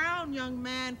 black-brown young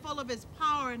man full of his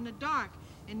power in the dark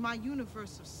in my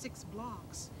universe of 6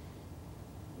 blocks.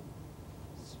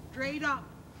 Straight up,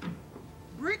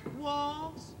 brick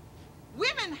walls,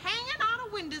 women hanging out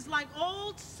of windows like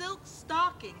old silk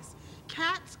stockings,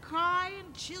 cats crying,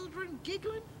 children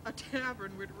giggling, a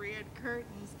tavern with red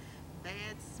curtains,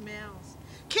 bad smells,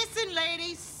 kissing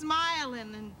ladies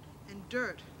smiling and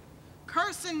dirt,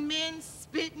 cursing men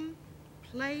spitting,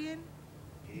 playing.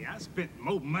 Hey, I spent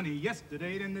more money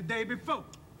yesterday than the day before,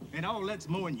 and all that's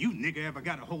more than you nigga ever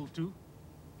got a hold to.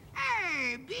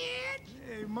 Hey, bitch!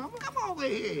 Hey, mama. Come over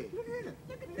here. Look here.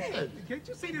 Look at this. Can't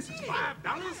you see this is $5?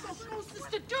 Oh,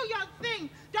 sister, do your thing.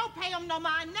 Don't pay him no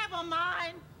mind, never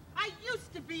mind. I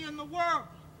used to be in the world.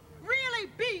 Really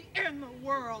be in the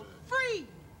world. Free.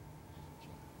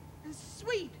 And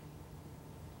sweet.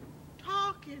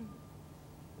 Talking.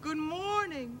 Good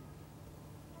morning.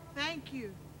 Thank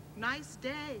you. Nice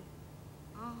day.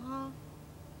 Uh-huh.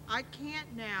 I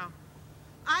can't now.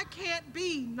 I can't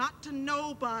be, not to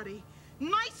nobody.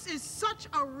 Nice is such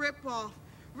a ripoff.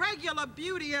 Regular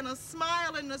beauty and a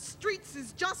smile in the streets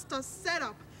is just a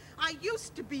setup. I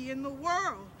used to be in the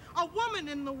world, a woman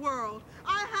in the world.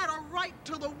 I had a right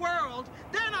to the world.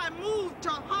 Then I moved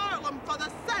to Harlem for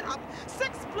the setup.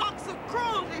 6 blocks of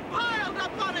cruelty piled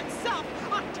up on itself.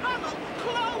 A tunnel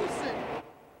closing.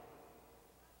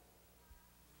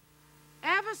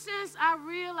 Ever since I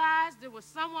realized there was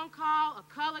someone called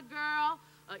a colored girl,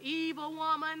 an evil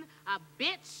woman, a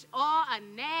bitch, or a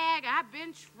nag, I've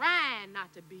been trying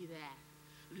not to be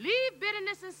that. Leave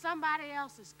bitterness in somebody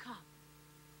else's cup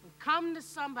and come to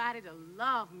somebody to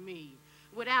love me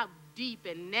without deep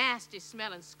and nasty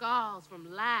smelling scars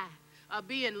from lie, or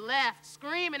being left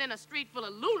screaming in a street full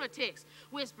of lunatics,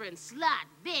 whispering slut,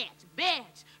 bitch,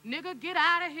 bitch. Nigga, get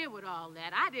out of here with all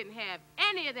that. I didn't have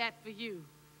any of that for you.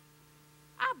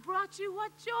 I brought you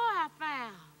what joy I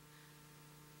found.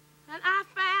 And I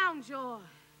found joy.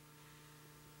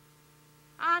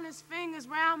 Honest fingers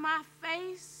round my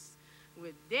face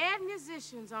with dead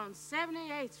musicians on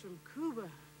 78s from Cuba.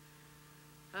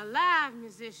 Alive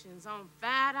musicians on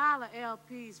 $5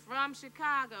 LPs from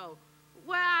Chicago,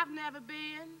 where I've never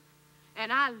been.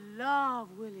 And I love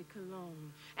Willie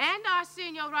Colon and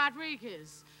Arsenio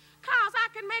Rodriguez, 'cause I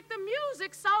can make the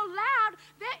music so loud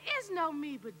there is no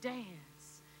me but dance.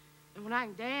 And when I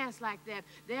can dance like that,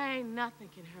 there ain't nothing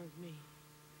can hurt me.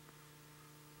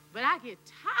 But I get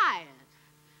tired.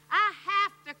 I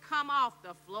have to come off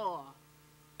the floor.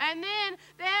 And then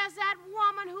there's that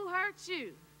woman who hurt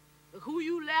you, who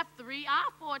you left 3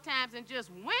 or 4 times and just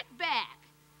went back.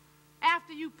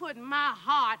 After you put my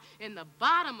heart in the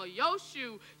bottom of your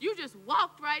shoe, you just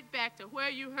walked right back to where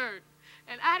you hurt.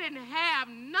 And I didn't have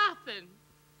nothing.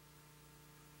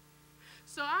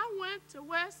 So I went to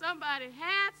where somebody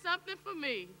had something for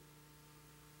me.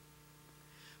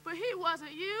 But he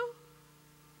wasn't you.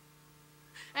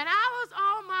 And I was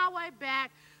on my way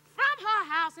back from her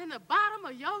house in the bottom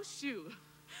of your shoe.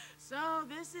 So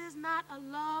this is not a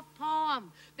love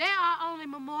poem. There are only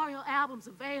memorial albums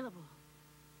available.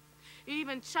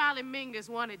 Even Charlie Mingus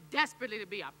wanted desperately to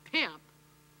be a pimp.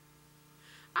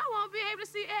 I won't be able to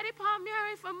see Eddie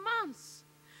Palmieri for months.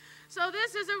 So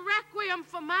this is a requiem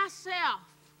for myself,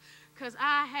 'cause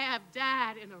I have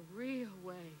died in a real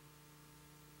way.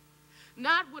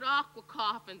 Not with aqua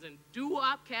coffins and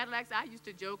doo-wop Cadillacs I used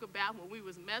to joke about when we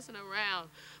was messing around,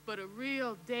 but a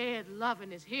real dead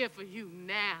loving is here for you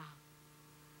now.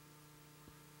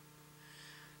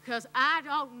 'Cause I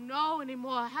don't know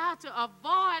anymore how to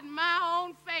avoid my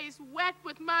own face wet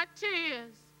with my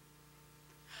tears.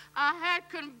 I had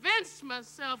convinced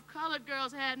myself colored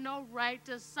girls had no right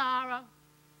to sorrow.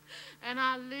 And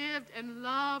I lived and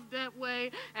loved that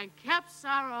way and kept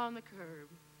sorrow on the curb.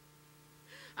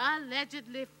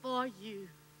 Allegedly for you.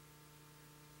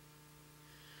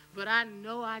 But I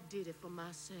know I did it for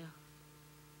myself.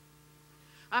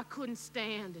 I couldn't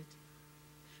stand it.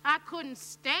 I couldn't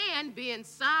stand being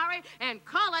sorry and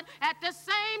colored at the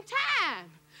same time.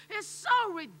 It's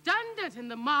so redundant in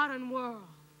the modern world.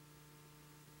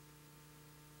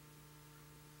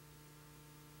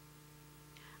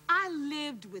 I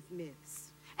lived with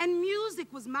myths, and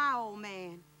music was my old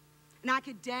man. And I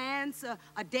could dance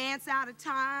a dance out of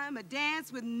time, a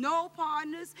dance with no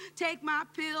partners, take my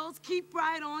pills, keep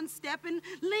right on stepping,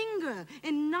 linger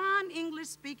in non-English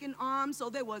speaking arms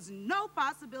so there was no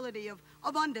possibility of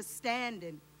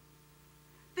understanding.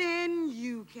 Then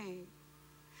you came.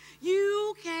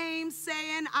 You came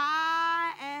saying,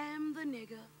 I am the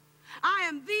nigger. I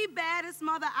am the baddest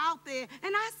mother out there.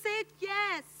 And I said,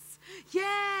 yes.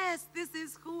 Yes, this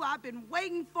is who I've been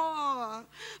waiting for.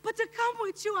 But to come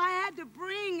with you, I had to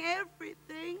bring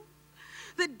everything.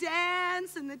 The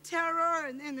dance and the terror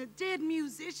and the dead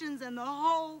musicians and the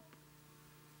hope.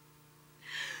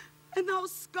 And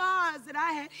those scars that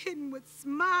I had hidden with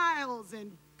smiles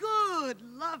and good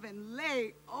loving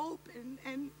lay open.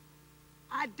 And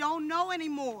I don't know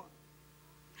anymore.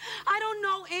 I don't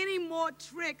know any more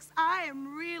tricks. I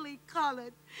am really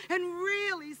colored and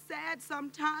really sad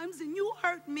sometimes, and you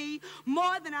hurt me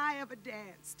more than I ever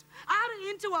danced. Out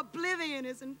into oblivion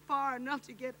isn't far enough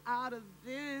to get out of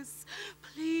this.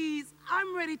 Please,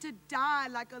 I'm ready to die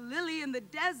like a lily in the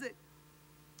desert.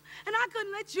 And I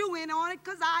couldn't let you in on it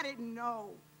because I didn't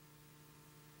know.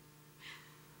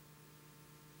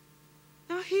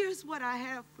 Now here's what I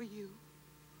have for you.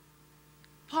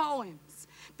 Poems,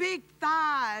 big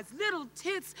thighs, little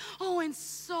tits, oh, and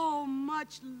so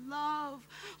much love.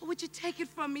 Oh, would you take it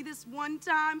from me this one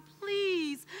time,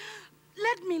 please?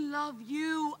 Let me love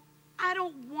you. I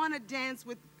don't want to dance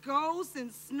with ghosts and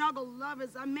snuggle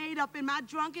lovers I made up in my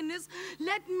drunkenness.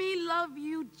 Let me love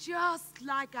you just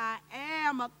like I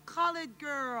am, a colored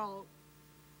girl.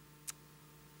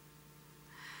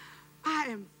 I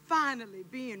am finally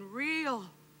being real.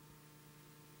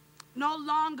 No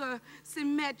longer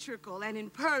symmetrical and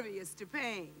impervious to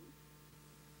pain.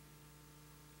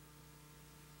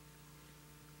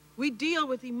 We deal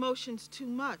with emotions too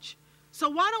much. So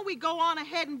why don't we go on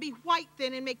ahead and be white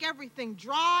then and make everything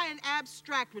dry and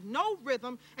abstract with no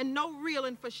rhythm and no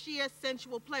reeling for sheer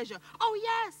sensual pleasure? Oh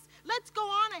yes, let's go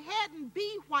on ahead and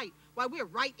be white while we're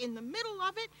right in the middle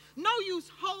of it. No use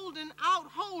holding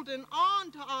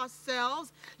on to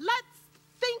ourselves. Let's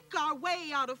think our way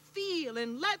out of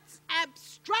feeling. Let's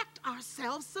abstract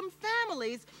ourselves some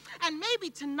families. And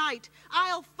maybe tonight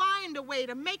I'll find a way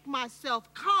to make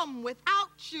myself come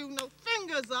without you. No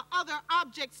fingers or other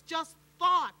objects, just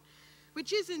thought,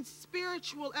 which isn't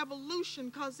spiritual evolution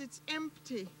because it's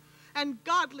empty. And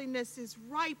godliness is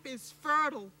ripe, is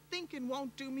fertile. Thinking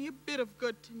won't do me a bit of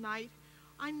good tonight.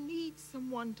 I need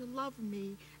someone to love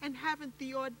me and haven't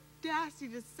the audacity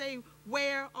to say,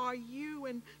 where are you?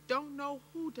 And don't know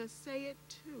who to say it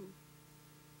to.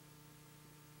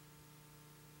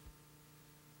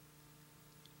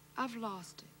 I've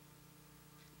lost it.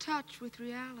 Touch with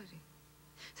reality.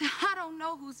 I don't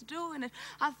know who's doing it.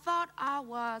 I thought I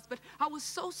was, but I was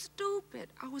so stupid.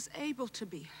 I was able to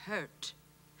be hurt.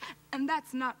 And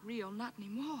that's not real, not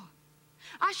anymore.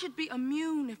 I should be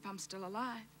immune if I'm still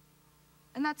alive.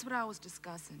 And that's what I was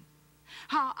discussing.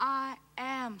 How I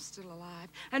am still alive,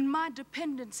 and my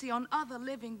dependency on other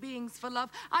living beings for love.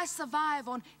 I survive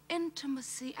on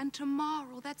intimacy, and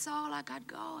tomorrow, that's all I got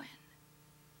going.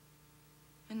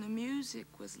 And the music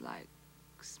was like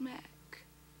smack.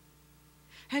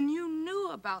 And you knew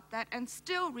about that and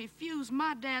still refused.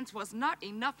 My dance was not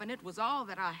enough, and it was all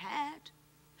that I had.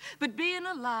 But being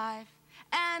alive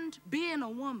and being a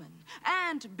woman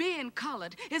and being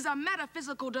colored is a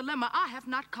metaphysical dilemma I have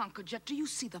not conquered yet. Do you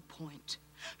see the point?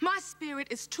 My spirit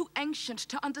is too ancient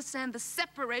to understand the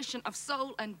separation of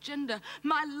soul and gender.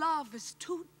 My love is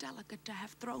too delicate to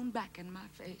have thrown back in my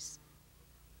face.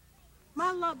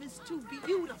 My love is too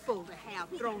beautiful to have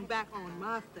thrown back on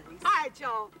my face. All right,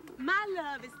 y'all. My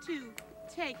love is to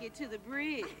take it to the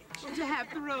bridge to have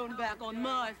thrown back on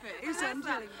my face. I'm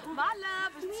telling you. My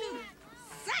love is too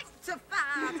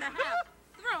sanctified to have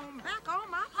thrown back on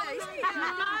my face.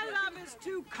 My love is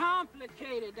too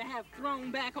complicated to have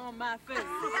thrown back on my face.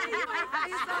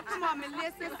 Come on,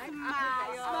 Melissa,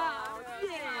 smile.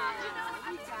 Yeah.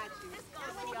 We got you. It's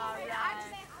gonna be all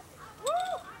right.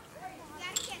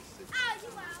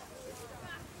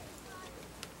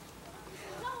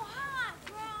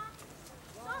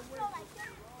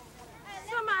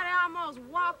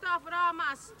 off with all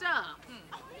my stuff.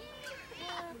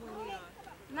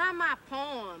 Not my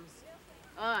poems.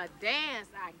 A dance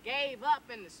I gave up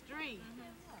in the street.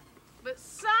 But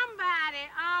somebody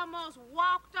almost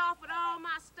walked off with all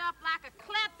my stuff like a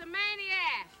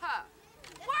kleptomaniac.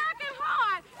 Working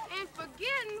hard and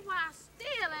forgetting while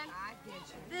stealing. I get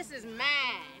you. This is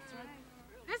mine.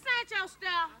 This ain't your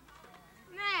stuff.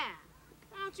 Now,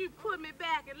 won't you put me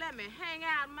back and let me hang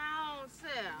out my own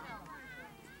self?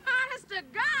 Honest to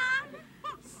God,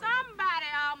 somebody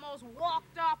almost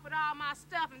walked off with all my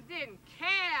stuff and didn't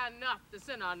care enough to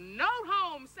send a note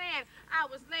home saying I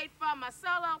was late for my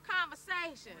solo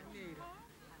conversation.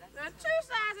 The 2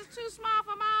 sizes too small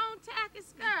for my own tacky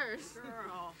skirts.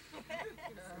 Girl.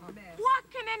 What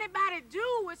can anybody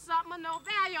do with something of no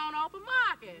value on open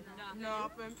market?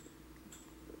 Nothing.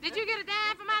 Did you get a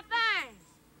dime for my things?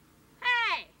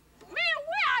 Hey, man,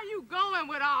 where are you going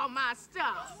with all my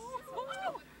stuff?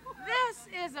 This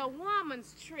is a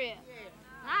woman's trip.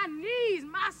 I need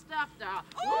my stuff to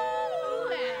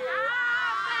ooh and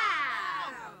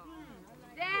ah.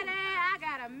 Daddy, I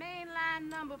got a mainline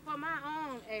number for my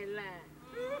own A-line.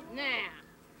 Now,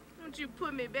 won't you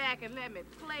put me back and let me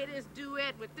play this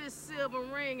duet with this silver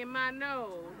ring in my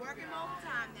nose? Working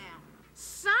overtime now.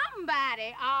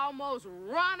 Somebody almost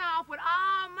run off with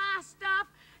all my stuff,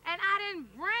 and I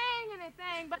didn't bring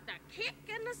anything but the kick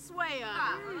and the sway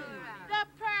of it. The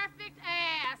perfect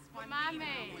ass for my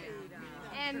man.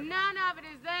 And none of it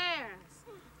is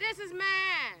theirs. This is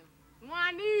mine,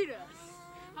 Juanita's.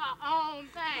 Her own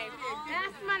thing.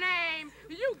 That's my name.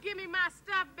 You give me my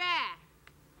stuff back.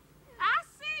 I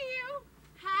see you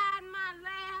hiding my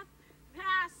laugh.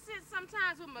 I sit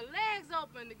sometimes with my legs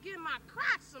open to give my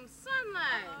crotch some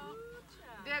sunlight.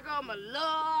 There go my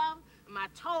love, my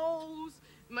toes,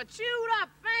 my chewed up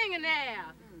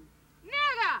fingernail.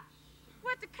 Nigga,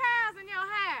 with the curls in your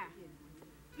hair.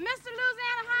 Mr.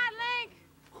 Louisiana Hot Link,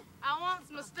 I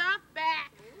want my stuff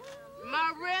back.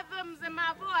 My rhythms and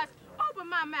my voice. Open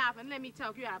my mouth and let me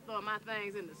talk you how to throw my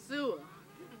things in the sewer.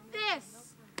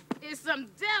 This is some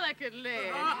delicate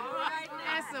leg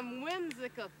and some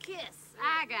whimsical kiss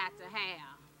I got to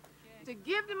have. To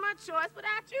give them a choice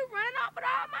without you running off with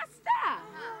all my stuff.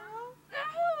 Now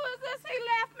who was this he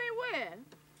left me with?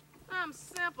 Some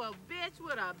simple bitch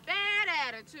with a bad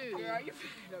attitude. Girl,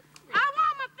 I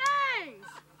want my things.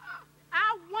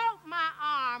 I want my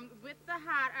arm with the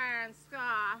hot iron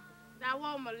scar. I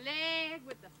want my leg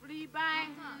with the flea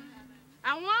bite.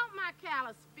 I want my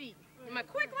callous feet. My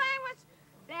quick language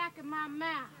back in my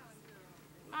mouth.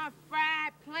 My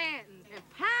fried plantains and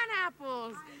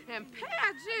pineapples and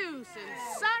pear juice and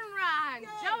sunrise and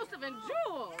Joseph and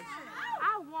Jules.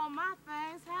 I want my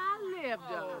things how I lived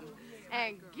them.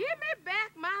 And give me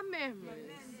back my memories.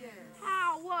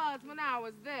 How I was when I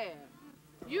was there.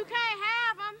 You can't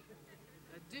have them.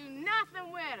 Do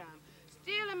nothing with them.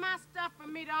 Stealing my stuff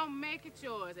from me don't make it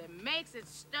yours. It makes it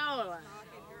stolen.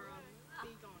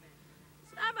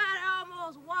 Somebody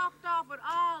almost walked off with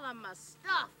all of my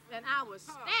stuff, and I was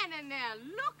standing there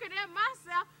looking at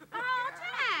myself the whole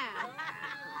time.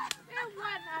 It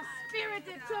wasn't a spirit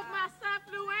that took my stuff,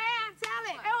 Luann. Tell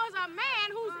it. It was a man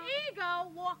whose ego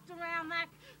walked around like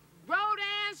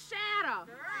Rodin's shadow.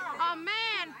 A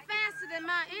man faster than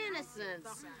my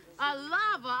innocence. A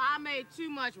lover I made too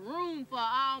much room for.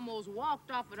 I almost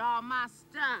walked off with all my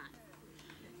stuff.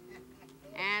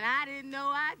 And I didn't know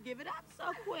I'd give it up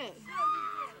so quick.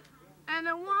 And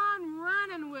the one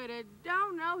running with it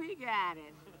don't know he got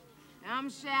it. And I'm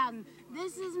shouting,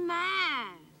 this is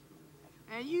mine.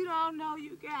 And you don't know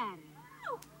you got it.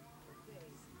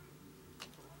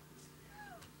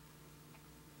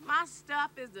 My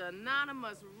stuff is the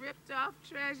anonymous ripped-off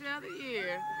treasure of the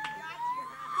year.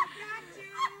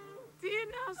 Do you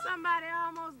know somebody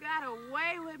almost got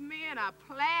away with me in a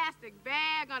plastic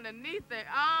bag underneath their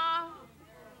arm?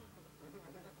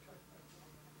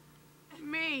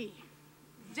 Me,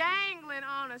 dangling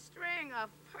on a string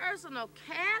of personal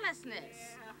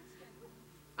carelessness.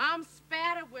 I'm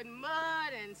spattered with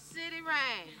mud and city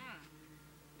rain.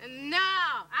 And no,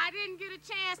 I didn't get a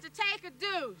chance to take a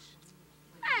douche.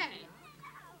 Hey,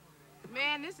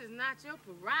 man, this is not your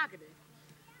prerogative.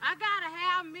 I gotta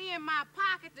have me in my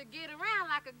pocket to get around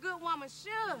like a good woman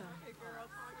should.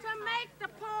 To make the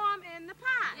poem in the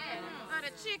pot, or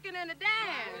the chicken in the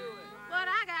dance. What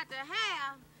I got to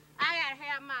have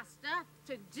my stuff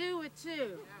to do it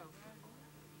too.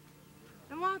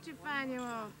 And won't you find your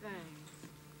own things?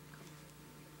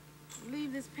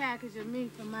 Leave this package of me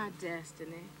for my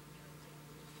destiny.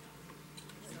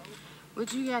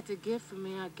 What you got to give for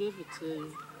me, I'll give it to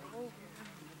you.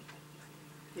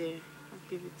 Yeah, I'll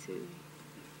give it to you.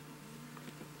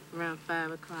 Around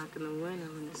 5 o'clock in the winter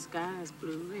when the sky's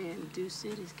blue-red and Dew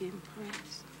City's getting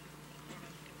pressed.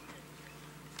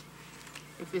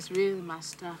 If it's really my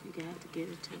stuff, you got to give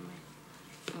it to me.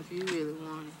 If you really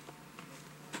want it.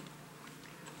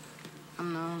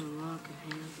 I'm the only one who can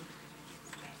handle it.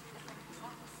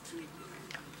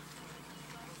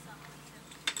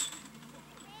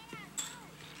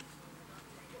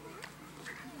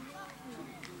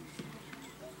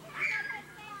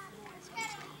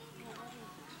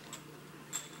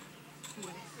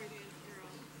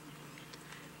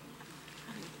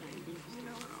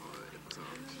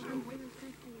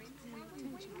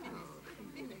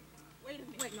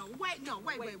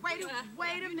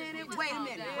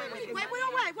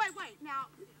 Wait. Now,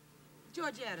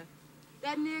 Georgetta,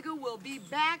 that nigga will be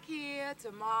back here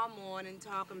tomorrow morning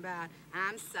talking about,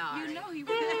 I'm sorry. You know he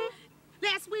will.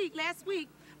 Last week,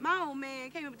 my old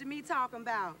man came up to me talking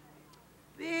about,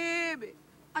 baby,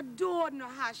 I don't know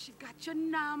how she got your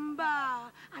number.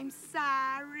 I'm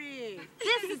sorry.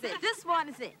 This is it. This one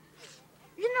is it.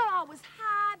 You know I was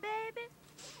high, baby.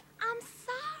 I'm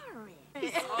sorry.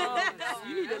 Oh,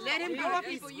 you need to let him go up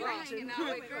his You hanging out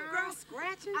with, girl,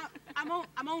 scratching?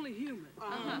 I'm only human.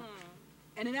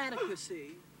 And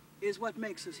inadequacy is what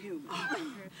makes us human.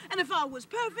 And if I was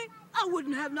perfect, I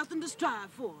wouldn't have nothing to strive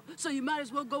for. So you might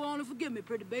as well go on and forgive me,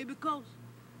 pretty baby, because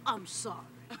I'm sorry.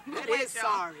 That is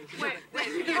sorry. Wait.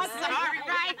 You're sorry,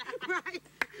 right?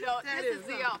 No, this is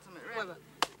the ultimate, right?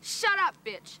 Shut up,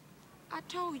 bitch. I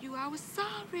told you I was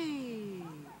sorry.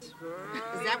 Is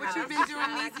that what you've been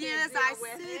doing these years? I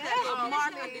see that little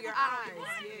mark under your eyes.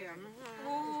 Yeah.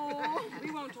 Oh,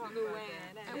 We won't talk about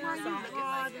that. And why It's you a looking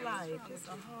hard like life. It's a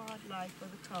hard life for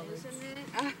the colours.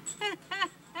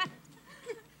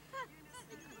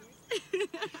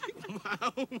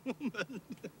 Wow, woman.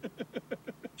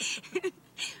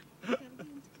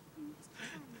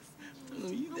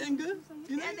 You done good?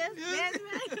 Yeah, that's right.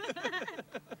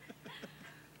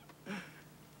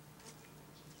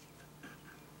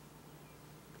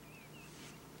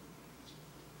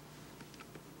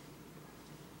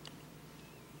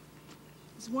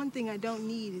 There's one thing I don't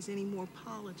need is any more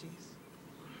apologies.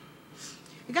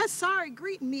 I got sorry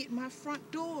greeting me at my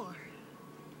front door.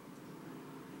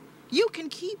 You can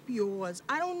keep yours.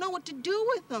 I don't know what to do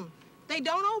with them. They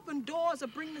don't open doors or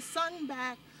bring the sun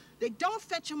back. They don't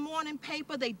fetch a morning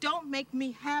paper. They don't make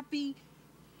me happy.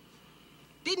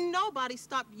 Didn't nobody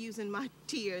stop using my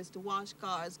tears to wash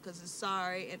cars because it's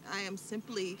sorry, and I am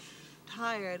simply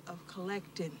tired of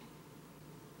collecting.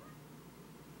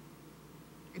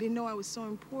 I didn't know I was so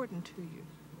important to you.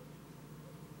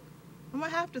 I'm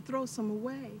gonna have to throw some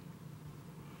away.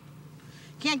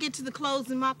 Can't get to the clothes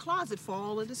in my closet for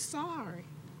all of the sorry.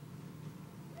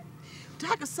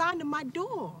 Tack a sign to my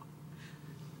door.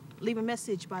 Leave a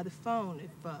message by the phone.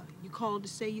 If you call to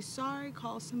say you're sorry,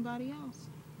 call somebody else.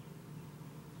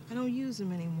 I don't use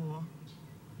them anymore.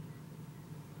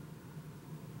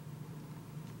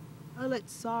 I let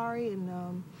sorry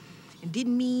and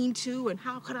didn't mean to, and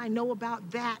how could I know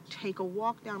about that? Take a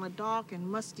walk down a dark and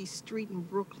musty street in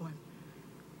Brooklyn.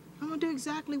 I'm gonna do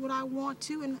exactly what I want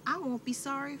to, and I won't be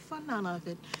sorry for none of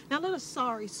it. Now let a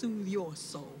sorry soothe your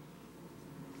soul.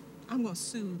 I'm gonna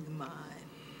soothe mine.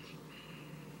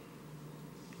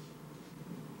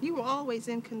 You were always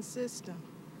inconsistent,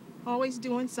 always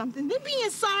doing something, then being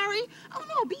sorry. Oh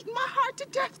no, beating my heart to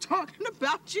death talking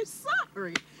about you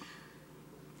sorry.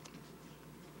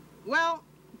 Well,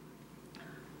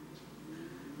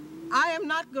 I am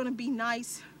not gonna be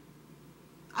nice.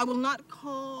 I will not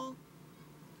call.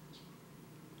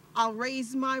 I'll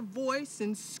raise my voice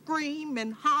and scream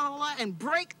and holler and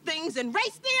break things and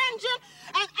race the engine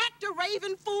and act a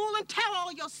raving fool and tell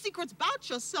all your secrets about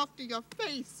yourself to your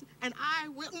face. And I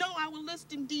will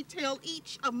list in detail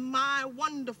each of my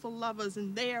wonderful lovers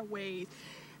and their ways.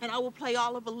 And I will play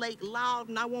Oliver Lake loud,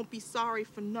 and I won't be sorry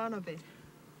for none of it.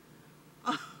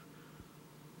 Oh,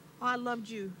 I loved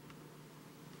you.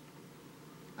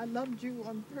 I loved you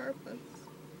on purpose.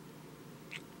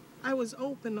 I was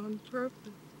open on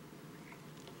purpose.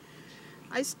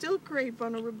 I still crave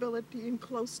vulnerability and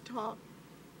close talk.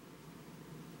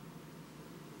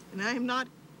 And I am not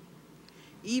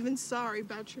even sorry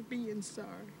about your being sorry.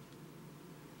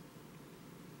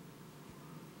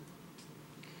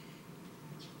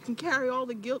 You can carry all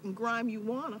the guilt and grime you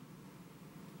wanna.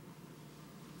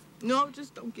 No,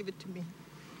 just don't give it to me.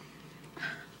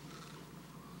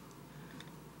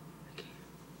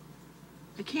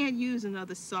 I can't use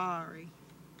another sorry.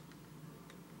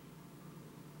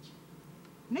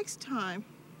 Next time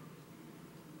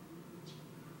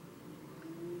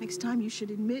you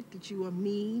should admit that you are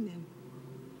mean and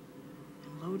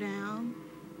low down,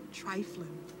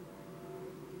 trifling.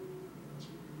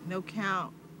 No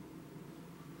count.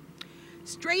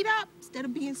 Straight up, instead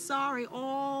of being sorry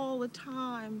all the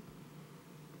time.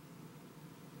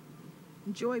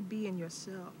 Enjoy being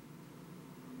yourself.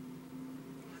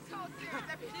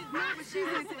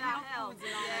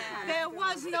 There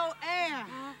was no air.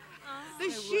 The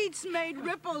sheets made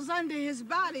ripples under his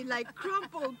body like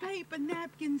crumpled paper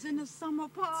napkins in a summer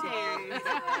party.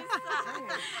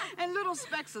 And little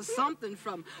specks of something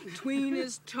from between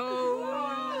his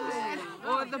toes,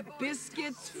 or the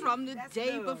biscuits from the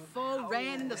day before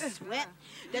ran in the sweat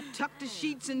that tucked the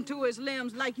sheets into his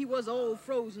limbs like he was an old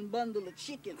frozen bundle of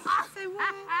chicken.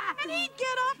 And he'd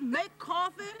get up, make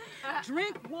coffee,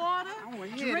 drink water,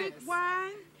 drink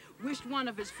wine. Wished one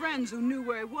of his friends who knew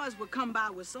where he was would come by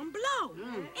with some blow.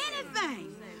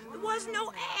 Anything. There was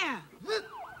no air.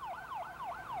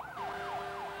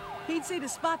 He'd see the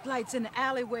spotlights in the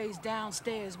alleyways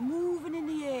downstairs moving in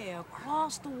the air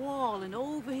across the wall and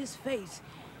over his face.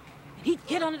 And he'd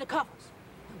get under the covers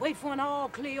and wait for an all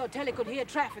clear till he could hear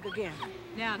traffic again.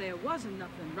 Now, there wasn't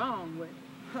nothing wrong with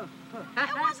him.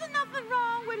 There wasn't nothing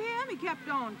wrong with him, he kept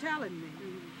on telling me.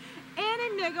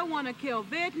 Any nigger want to kill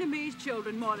Vietnamese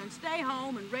children more than stay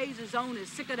home and raise his own is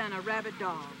sicker than a rabid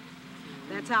dog.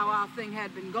 That's how our thing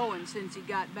had been going since he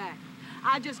got back.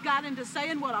 I just got into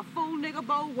saying what a fool nigger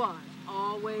Bo was.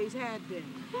 Always had been.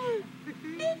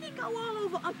 Didn't he go all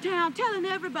over uptown telling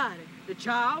everybody the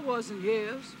child wasn't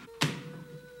his?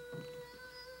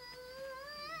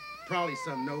 Probably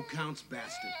some no-counts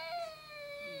bastard.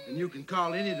 And you can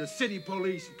call any of the city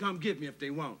police and come get me if they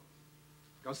want.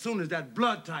 As soon as that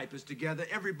blood type is together,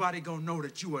 everybody gonna know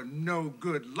that you a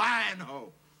no-good lying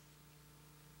hoe.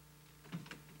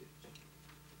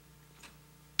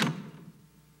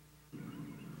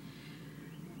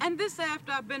 And this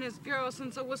after I've been his girl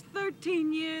since I was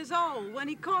 13 years old when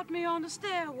he caught me on the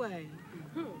stairway.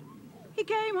 He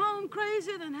came home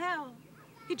crazier than hell.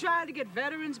 He tried to get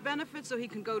veterans benefits so he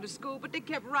can go to school, but they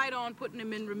kept right on putting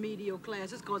him in remedial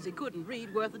classes because he couldn't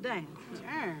read worth a damn.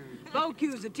 Bo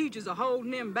accused the teachers of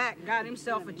holding him back and got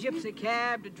himself a gypsy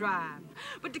cab to drive.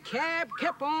 But the cab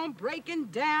kept on breaking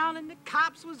down and the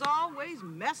cops was always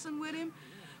messing with him,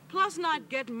 plus not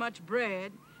getting much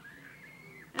bread.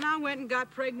 And I went and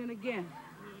got pregnant again.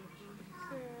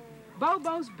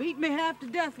 Bobo's beat me half to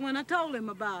death when I told him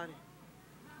about it.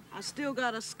 I still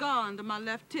got a scar under my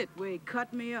left tit where he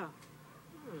cut me up.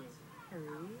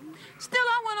 Still,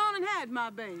 I went on and had my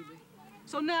baby.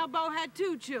 So now Bo had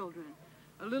 2 children,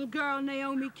 a little girl,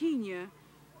 Naomi Kenya,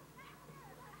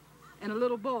 and a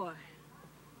little boy,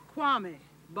 Kwame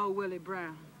Bo Willie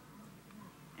Brown.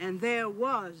 And there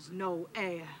was no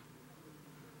air.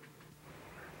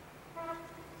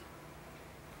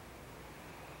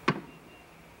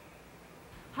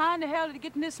 How in the hell did he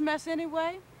get in this mess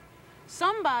anyway?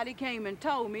 Somebody came and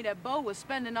told me that Bo was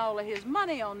spending all of his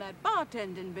money on that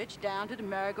bartending bitch down to the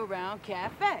Merry-Go-Round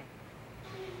Cafe.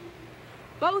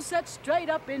 Bo sat straight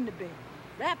up in the bed,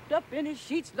 wrapped up in his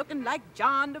sheets looking like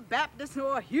John the Baptist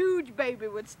or a huge baby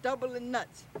with stubble and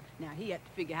nuts. Now, he had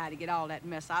to figure how to get all that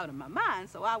mess out of my mind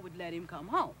so I would let him come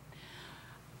home.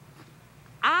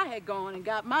 I had gone and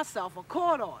got myself a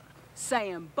court order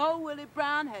saying Bo Willie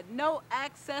Brown had no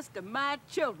access to my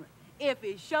children. If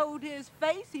he showed his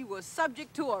face, he was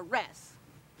subject to arrest.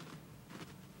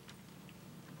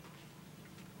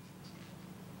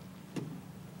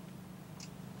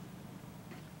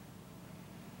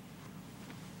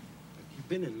 You've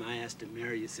been in my ass to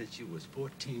marry you since you was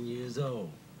 14 years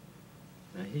old.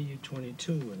 Now here you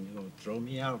 22 and you're gonna throw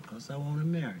me out because I want to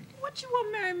marry you. What you want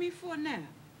to marry me for now?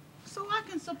 So I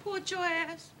can support your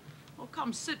ass? Or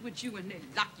come sit with you and they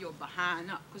lock your behind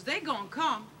up? Because they gonna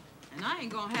come. And I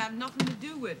ain't gonna have nothing to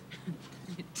do with it.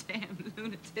 You damn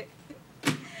lunatic.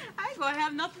 I ain't gonna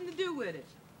have nothing to do with it.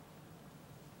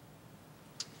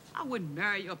 I wouldn't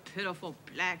marry your pitiful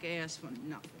black ass for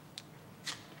nothing.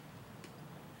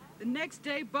 The next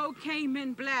day, Bo came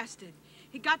in blasted.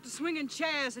 He got to swinging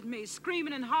chairs at me,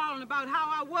 screaming and hollering about how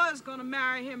I was gonna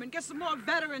marry him and get some more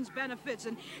veterans benefits,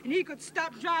 and he could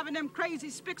stop driving them crazy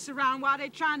spics around while they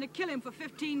trying to kill him for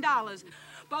 $15.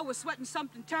 Bo was sweating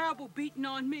something terrible beating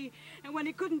on me, and when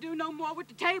he couldn't do no more with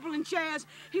the table and chairs,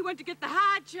 he went to get the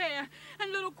high chair,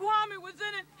 and little Kwame was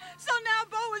in it. So now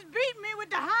Bo was beating me with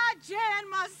the high chair and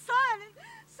my son, and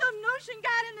some notion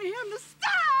got into him to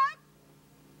stop.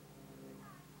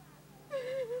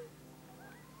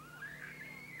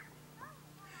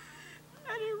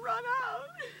 And he run out.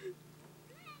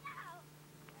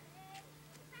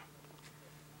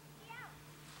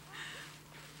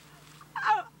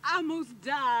 I almost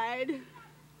died.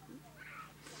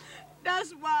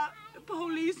 That's why the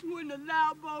police wouldn't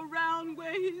allow Bo around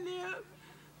where he lived.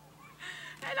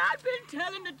 And I've been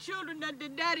telling the children that their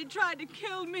daddy tried to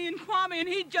kill me and Kwame, and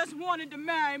he just wanted to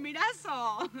marry me, that's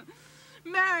all.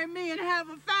 Marry me and have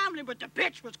a family, but the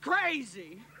bitch was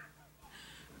crazy.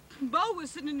 Bo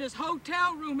was sitting in this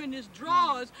hotel room in his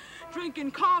drawers,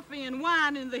 drinking coffee and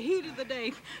wine in the heat of the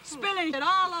day, spilling it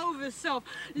all over himself,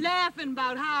 laughing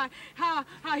about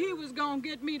how he was gonna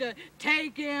get me to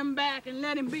take him back and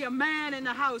let him be a man in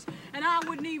the house, and I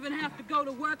wouldn't even have to go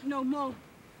to work no more.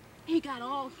 He got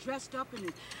all dressed up in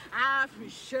his Alfre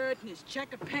shirt and his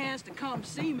checkered pants to come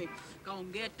see me. Gonna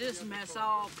get this mess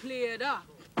all cleared up.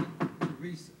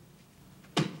 Teresa.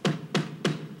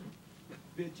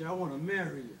 Bitch, I want to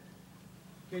marry you.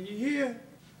 Can you hear?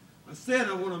 I said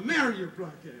I want to marry your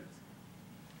black ass.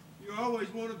 You always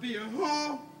want to be a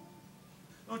whore.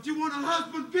 Don't you want a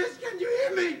husband, bitch? Can you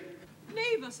hear me?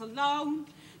 Leave us alone.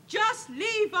 Just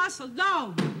leave us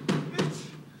alone. Bitch.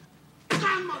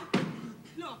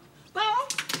 Look, Bo,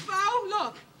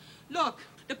 look.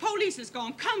 The police is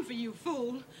gonna come for you,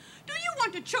 fool. Do you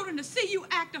want the children to see you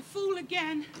act a fool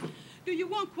again? Do you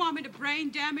want Kwame to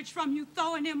brain damage from you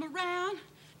throwing him around?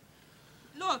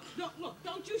 Look,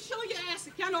 don't you show your ass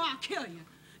again or I'll kill you.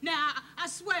 Now, I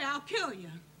swear I'll kill you.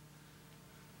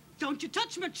 Don't you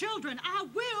touch my children, I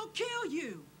will kill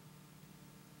you.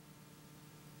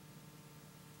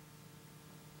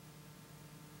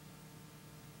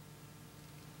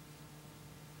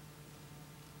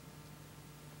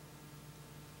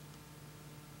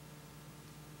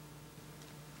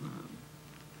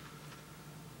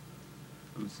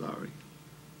 I'm sorry.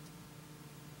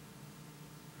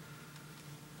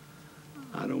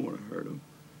 I don't want to hurt him.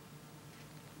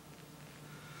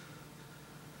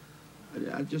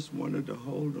 I just wanted to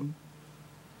hold him.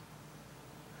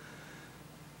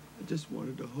 I just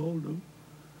wanted to hold him.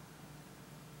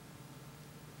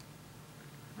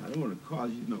 I don't want to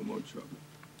cause you no more trouble.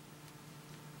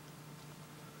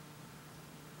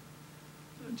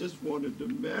 I just wanted to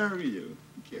marry you,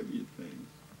 give you things.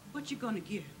 What you gonna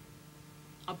give?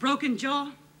 A broken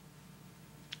jaw?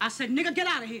 I said, nigga, get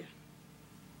out of here.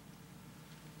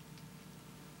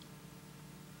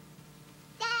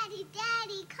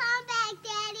 Daddy, come back,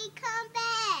 Daddy, come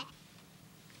back.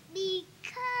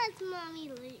 Because Mommy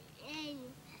Lynn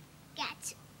got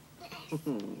you.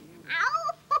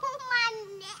 Ow, my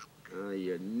neck. Oh,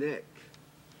 your neck.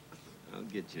 I'll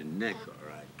get your neck, all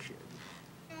right, kid.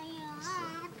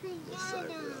 Yes, I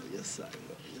will. Yes, I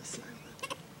will. Yes, I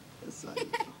will. Yes, I will.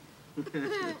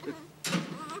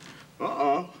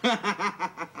 Uh-oh.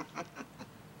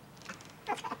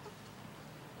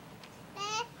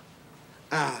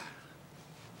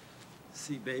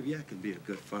 See, baby, I can be a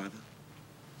good father.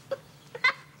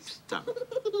 Stop. You're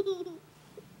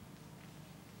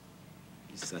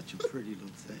such a pretty little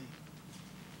thing.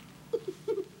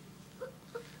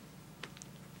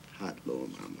 Hot little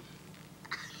mama.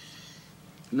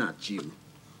 Not you.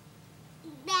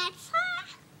 That's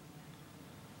her.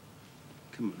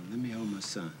 Come on, let me hold my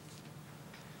son.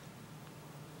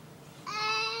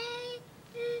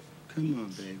 Come on,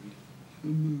 baby.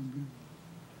 Come on, baby.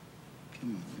 Come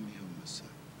on, let me hold my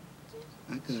son.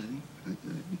 I got him. I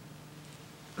got him.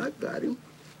 I got him.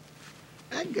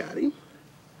 I got him.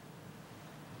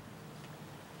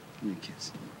 Give me a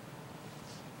kiss.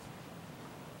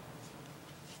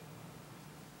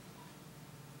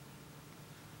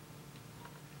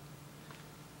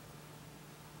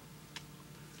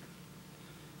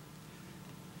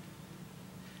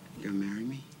 You gonna marry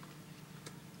me?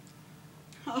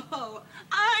 Oh,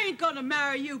 I ain't gonna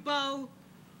marry you, Bo.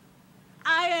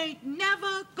 I ain't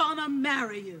never gonna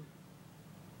marry you.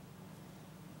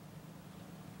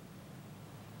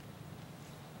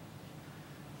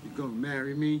 You gonna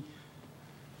marry me?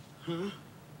 Huh?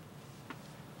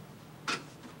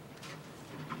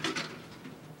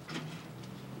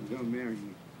 You gonna marry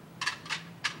me?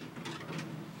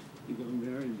 You gonna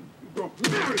marry me? You gonna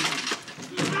marry me?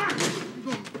 You gonna marry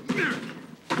me?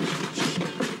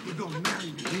 You gonna marry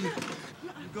me?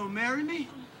 You gonna marry me?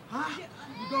 Huh?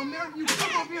 You gonna marry me? You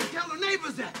come over here and tell the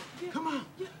neighbors that. Come on.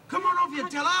 Come on over here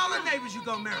and tell all the neighbors you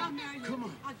gonna marry me. Come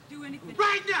on. I'll do anything.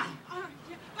 Right now.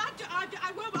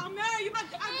 I will. I'll marry you, but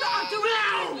I'll do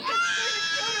anything.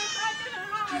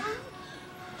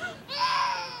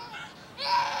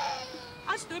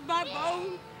 I stood by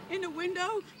Bo in the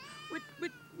window with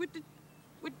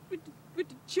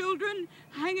the children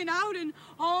hanging out and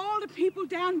all the people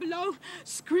down below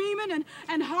screaming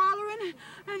and hollering,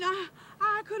 and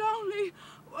I could only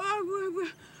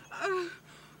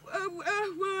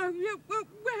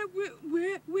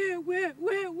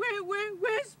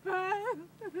whisper.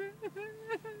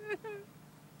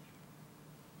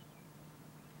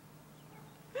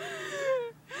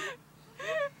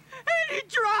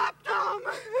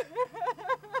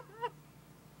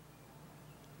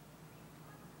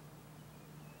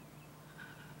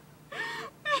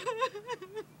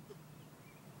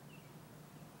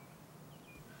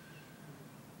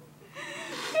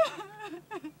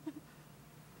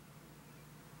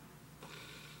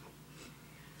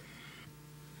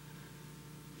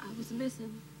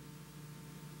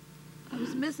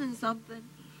 was missing something.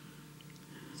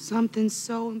 Something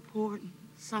so important.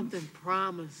 Something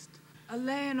promised. A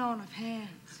laying on of hands.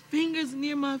 Fingers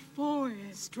near my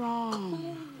forehead. Strong.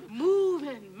 Cool,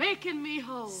 moving, making me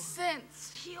whole.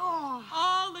 Sense, pure.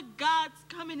 All the gods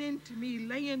coming into me,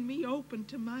 laying me open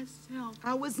to myself.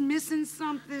 I was missing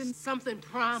something. Something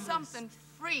promised. Something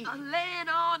free. A laying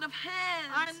on of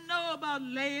hands. I know about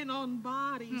laying on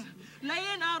bodies.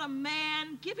 Laying out a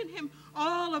man, giving him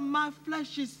all of my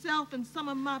fleshy self and some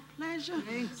of my pleasure.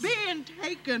 Thanks. Being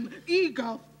taken,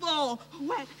 eager, full,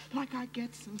 wet, like I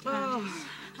get sometimes.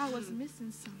 I was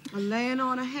missing something. A laying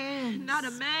on of hands. Not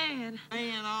a man.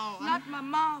 Laying on. Not my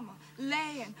mama.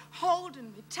 Laying,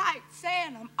 holding me tight,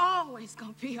 saying I'm always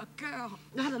gonna be a girl.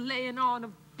 Not a laying on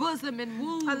of bosom and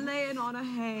womb. A laying on of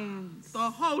hands.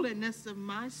 The holiness of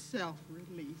myself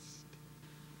released.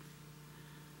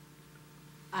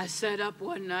 I sat up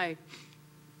one night,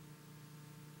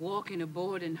 walking a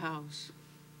boarding house,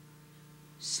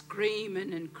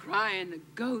 screaming and crying the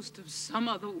ghost of some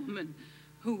other woman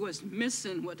who was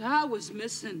missing what I was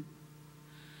missing.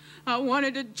 I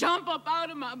wanted to jump up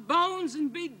out of my bones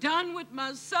and be done with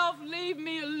myself, leave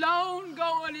me alone,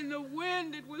 going in the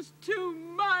wind. It was too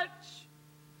much.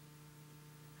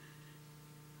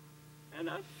 And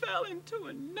I fell into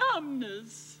a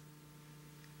numbness.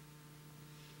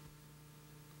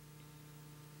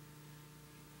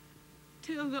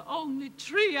 Till the only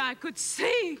tree I could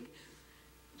see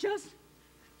just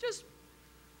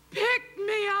picked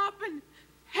me up and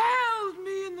held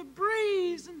me in the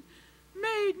breeze and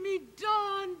made me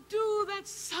undo that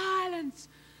silence,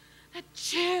 that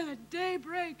chill at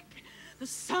daybreak. The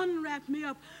sun wrapped me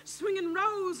up, swinging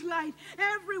rose light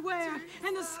everywhere,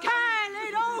 and the sky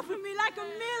laid over me like a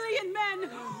million men.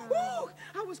 Woo!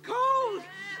 I was cold.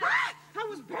 I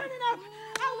was burning up.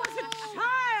 I was a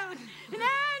child in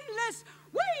endless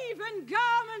weaving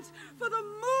garments for the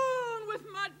moon with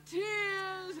my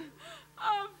tears.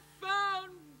 I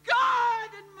found God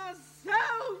in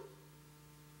myself.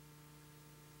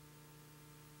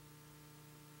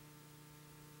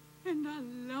 And I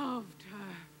loved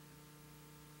her.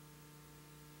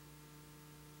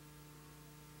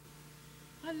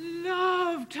 I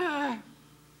loved her.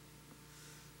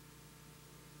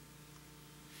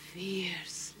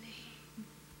 Fiercely.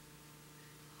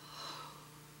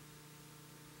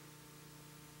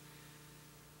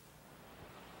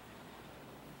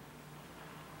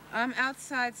 I'm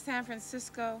outside San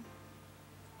Francisco,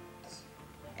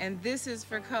 and this is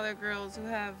for colored girls who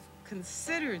have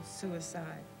considered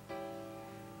suicide,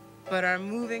 but are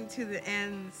moving to the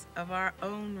ends of our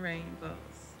own rainbows.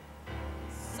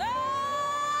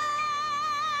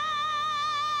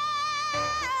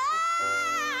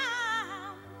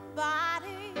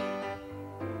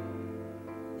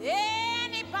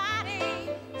 Anybody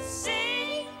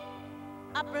sing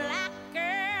a black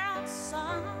girl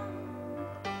song?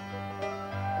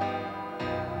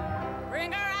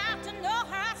 Bring her out to know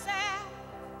herself,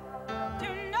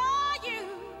 to know you.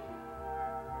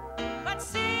 But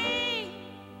sing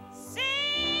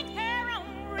her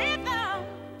own rhythm.